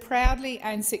to proudly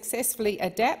and successfully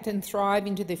adapt and thrive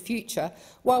into the future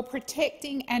while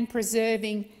protecting and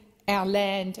preserving our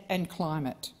land and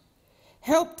climate.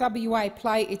 Help WA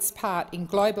play its part in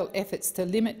global efforts to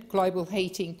limit global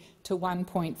heating to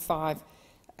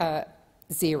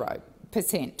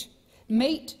 1.50%.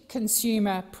 Meet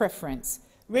consumer preference.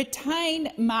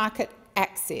 Retain market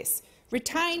access.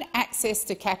 Retain access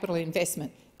to capital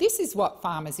investment. This is what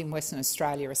farmers in Western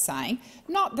Australia are saying,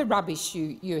 not the rubbish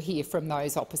you hear from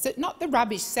those opposite, not the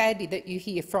rubbish, sadly, that you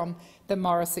hear from the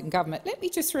Morrison Government. Let me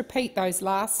just repeat those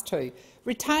last two.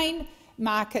 Retain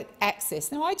market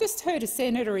access. Now, I just heard a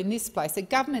senator in this place, a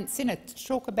government senator,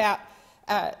 talk about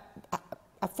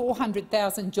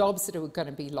 400,000 jobs that are going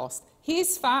to be lost.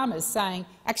 Here's farmers saying,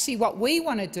 actually, what we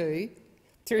want to do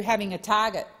through having a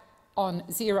target on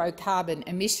zero carbon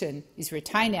emission is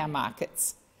retain our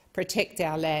markets, protect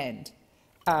our land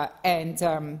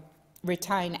and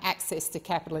retain access to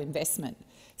capital investment.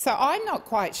 So I'm not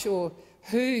quite sure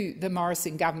who the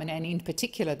Morrison government and in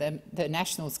particular the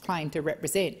Nationals claim to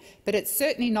represent, but it's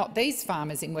certainly not these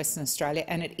farmers in Western Australia,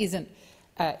 and it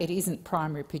isn't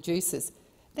primary producers.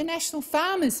 The National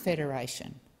Farmers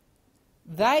Federation,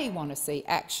 they want to see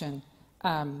action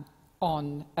on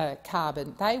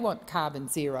carbon. They want carbon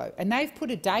zero, and they've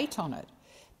put a date on it.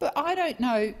 But I don't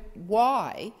know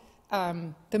why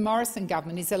the Morrison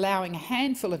government is allowing a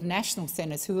handful of national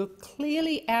senators who are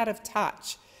clearly out of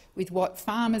touch with what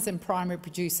farmers and primary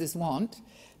producers want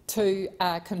to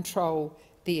control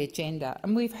the agenda.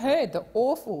 And we've heard the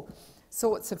awful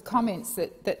sorts of comments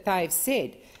that they've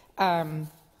said.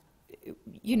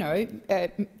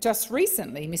 Just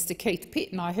recently, Mr Keith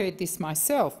Pitt, and I heard this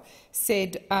myself,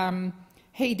 said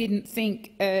he didn't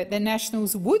think the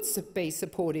Nationals would be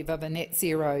supportive of a net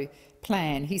zero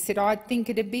plan. He said, "I think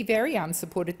it'd be very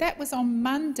unsupported." That was on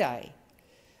Monday.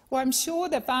 Well, I'm sure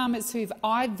the farmers who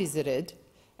I've visited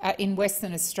in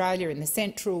Western Australia, in the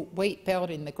central wheat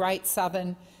belt, in the Great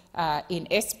Southern, in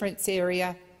Esperance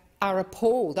area, are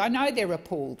appalled. I know they're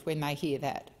appalled when they hear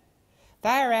that. They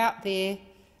are out there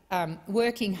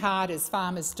working hard, as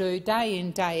farmers do, day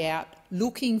in, day out,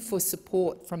 looking for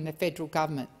support from the federal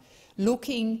government,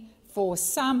 looking for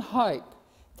some hope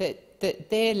that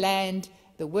their land,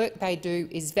 the work they do,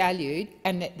 is valued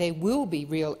and that there will be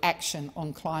real action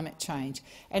on climate change.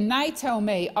 And they tell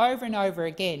me over and over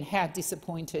again how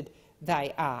disappointed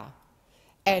they are.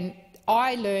 And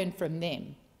I learn from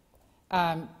them.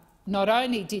 Not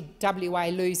only did WA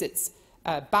lose its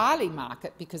barley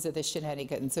market because of the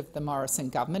shenanigans of the Morrison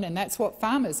government, and that's what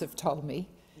farmers have told me,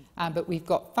 but we've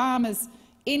got farmers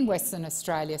in Western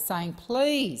Australia saying,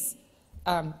 please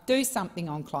do something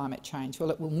on climate change. Well,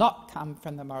 it will not come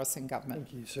from the Morrison government.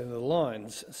 Thank you, Senator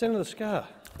Lyons. Senator Scarr.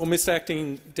 Well, Mr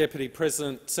Acting Deputy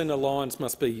President, Senator Lyons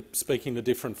must be speaking to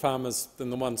different farmers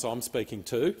than the ones I'm speaking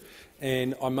to.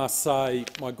 And I must say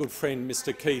my good friend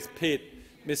Mr Keith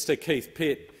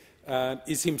Pitt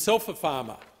is himself a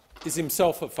farmer.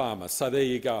 So there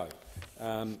you go.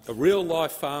 A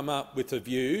real-life farmer with a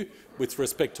view with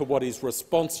respect to what is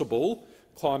responsible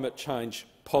climate change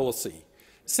policy.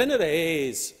 Senator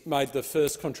Ayres made the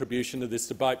first contribution to this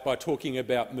debate by talking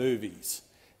about movies.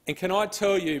 And can I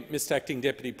tell you, Mr Acting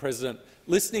Deputy President,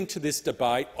 listening to this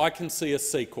debate, I can see a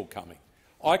sequel coming.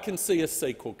 I can see a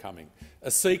sequel coming,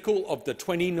 a sequel of the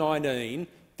 2019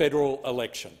 federal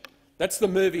election. That's the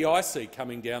movie I see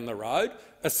coming down the road,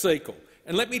 a sequel.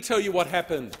 And let me tell you what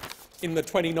happened in the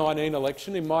 2019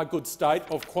 election in my good state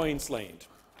of Queensland.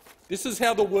 This is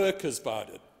how the workers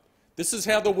voted. This is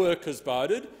how the workers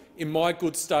voted in my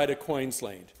good state of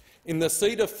Queensland. In the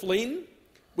seat of Flynn,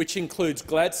 which includes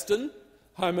Gladstone,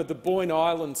 home of the Boyne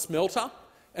Island smelter,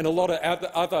 and a lot of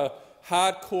other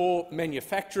hardcore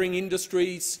manufacturing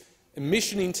industries,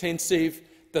 emission-intensive,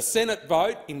 the Senate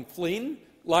vote in Flynn,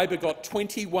 Labor got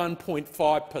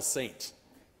 21.5%.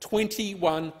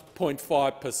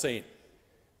 21.5%.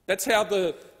 That's how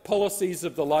the policies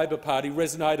of the Labor Party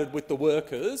resonated with the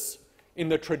workers in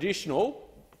the traditional,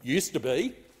 used to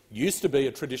be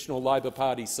a traditional Labor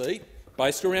Party seat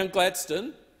based around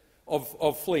Gladstone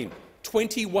of Flynn.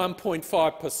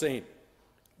 21.5%.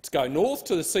 Let's go north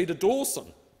to the seat of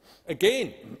Dawson.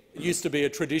 Again, it used to be a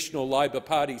traditional Labor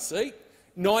Party seat.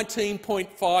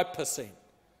 19.5%.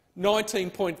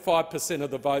 19.5%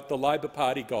 of the vote the Labor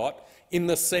Party got in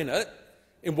the Senate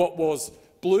in what was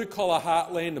blue-collar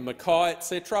heartland and Mackay,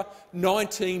 etc.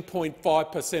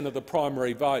 19.5% of the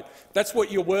primary vote. That's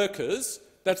what your workers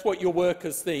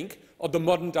think of the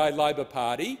modern-day Labor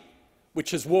Party,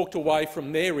 which has walked away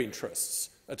from their interests.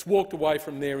 It's walked away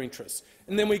from their interests.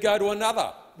 And then we go to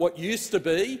another, what used to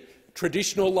be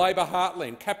traditional Labor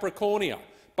heartland, Capricornia,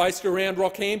 based around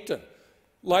Rockhampton.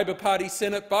 Labor Party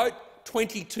Senate vote,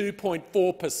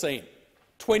 22.4%.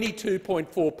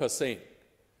 22.4%.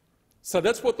 So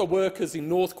that's what the workers in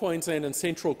North Queensland and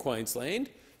Central Queensland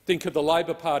think of the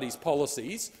Labor Party's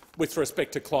policies with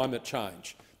respect to climate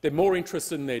change. They're more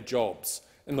interested in their jobs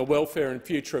and the welfare and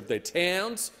future of their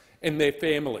towns and their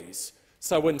families.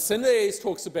 So when Senator Ayres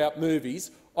talks about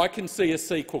movies, I can see a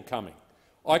sequel coming.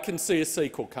 I can see a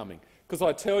sequel coming. Because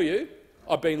I tell you,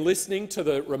 I've been listening to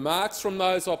the remarks from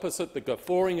those opposite, the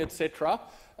guffawing, etc.,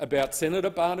 about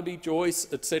Senator Barnaby Joyce,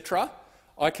 etc.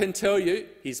 I can tell you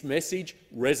his message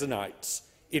resonates.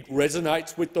 It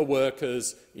resonates with the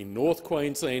workers in North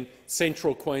Queensland,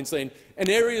 Central Queensland and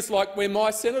areas like where my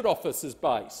Senate office is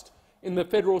based, in the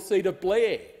federal seat of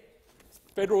Blair.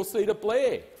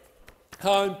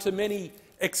 Home to many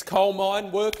ex-coal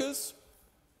mine workers,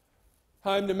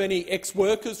 home to many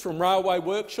ex-workers from railway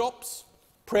workshops,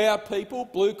 proud people,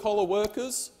 blue-collar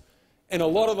workers, and a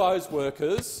lot of those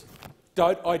workers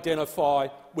don't identify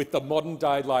with the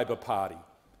modern-day Labor Party,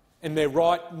 and they're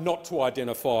right not to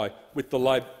identify with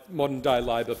the modern-day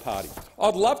Labor Party.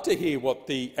 I'd love to hear what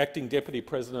the Acting Deputy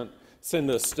President,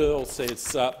 Senator Sterle,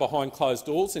 says behind closed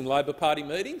doors in Labor Party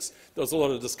meetings. There was a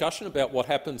lot of discussion about what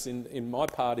happens in my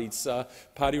party's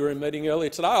party room meeting earlier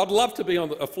today. I'd love to be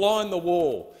on a fly on the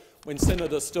wall when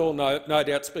Senator Sterle no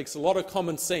doubt speaks a lot of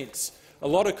common sense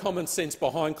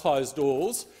behind closed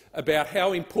doors about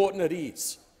how important it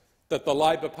is that the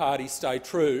Labor Party stay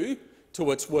true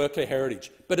to its worker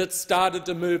heritage. But it's started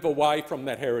to move away from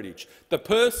that heritage. The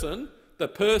person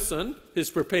who's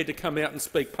prepared to come out and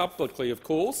speak publicly, of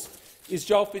course, is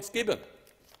Joel Fitzgibbon.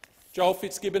 Joel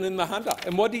Fitzgibbon in the Hunter.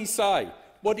 And what did he say?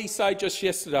 What did he say just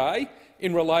yesterday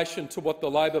in relation to what the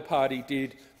Labor Party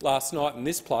did last night in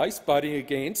this place, voting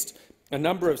against a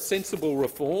number of sensible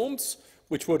reforms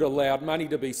which would have allowed money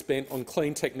to be spent on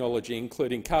clean technology,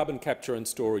 including carbon capture and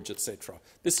storage, etc.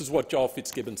 This is what Joel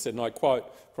Fitzgibbon said, and I quote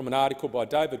from an article by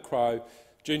David Crowe,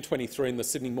 June 23 in the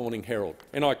Sydney Morning Herald,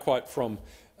 and I quote from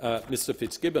Mr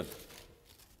Fitzgibbon.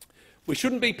 "We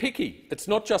shouldn't be picky. It's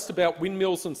not just about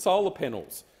windmills and solar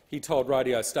panels," he told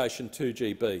radio station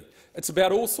 2GB. "It's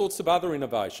about all sorts of other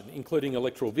innovation, including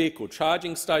electric vehicle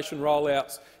charging station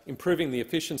rollouts, improving the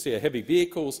efficiency of heavy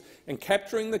vehicles and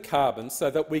capturing the carbon so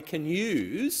that we can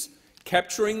use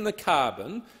gas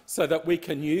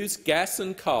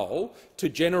and coal to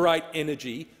generate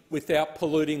energy without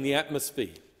polluting the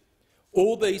atmosphere.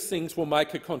 All these things will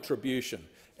make a contribution,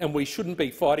 and we shouldn't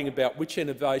be fighting about which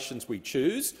innovations we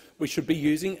choose. We should be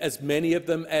using as many of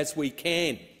them as we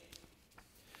can."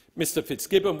 Mr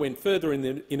Fitzgibbon went further in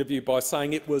the interview by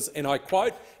saying it was, and I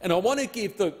quote, and I want to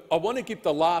give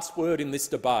the last word in this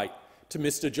debate to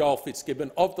Mr Joel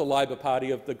Fitzgibbon of the Labor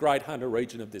Party of the Great Hunter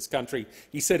region of this country.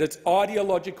 He said it's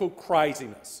ideological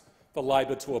craziness for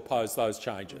Labor to oppose those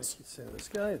changes. Thank you, Senator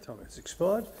Scalia. The time has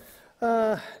expired.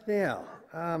 Now,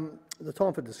 the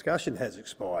time for discussion has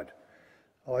expired.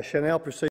 I shall now proceed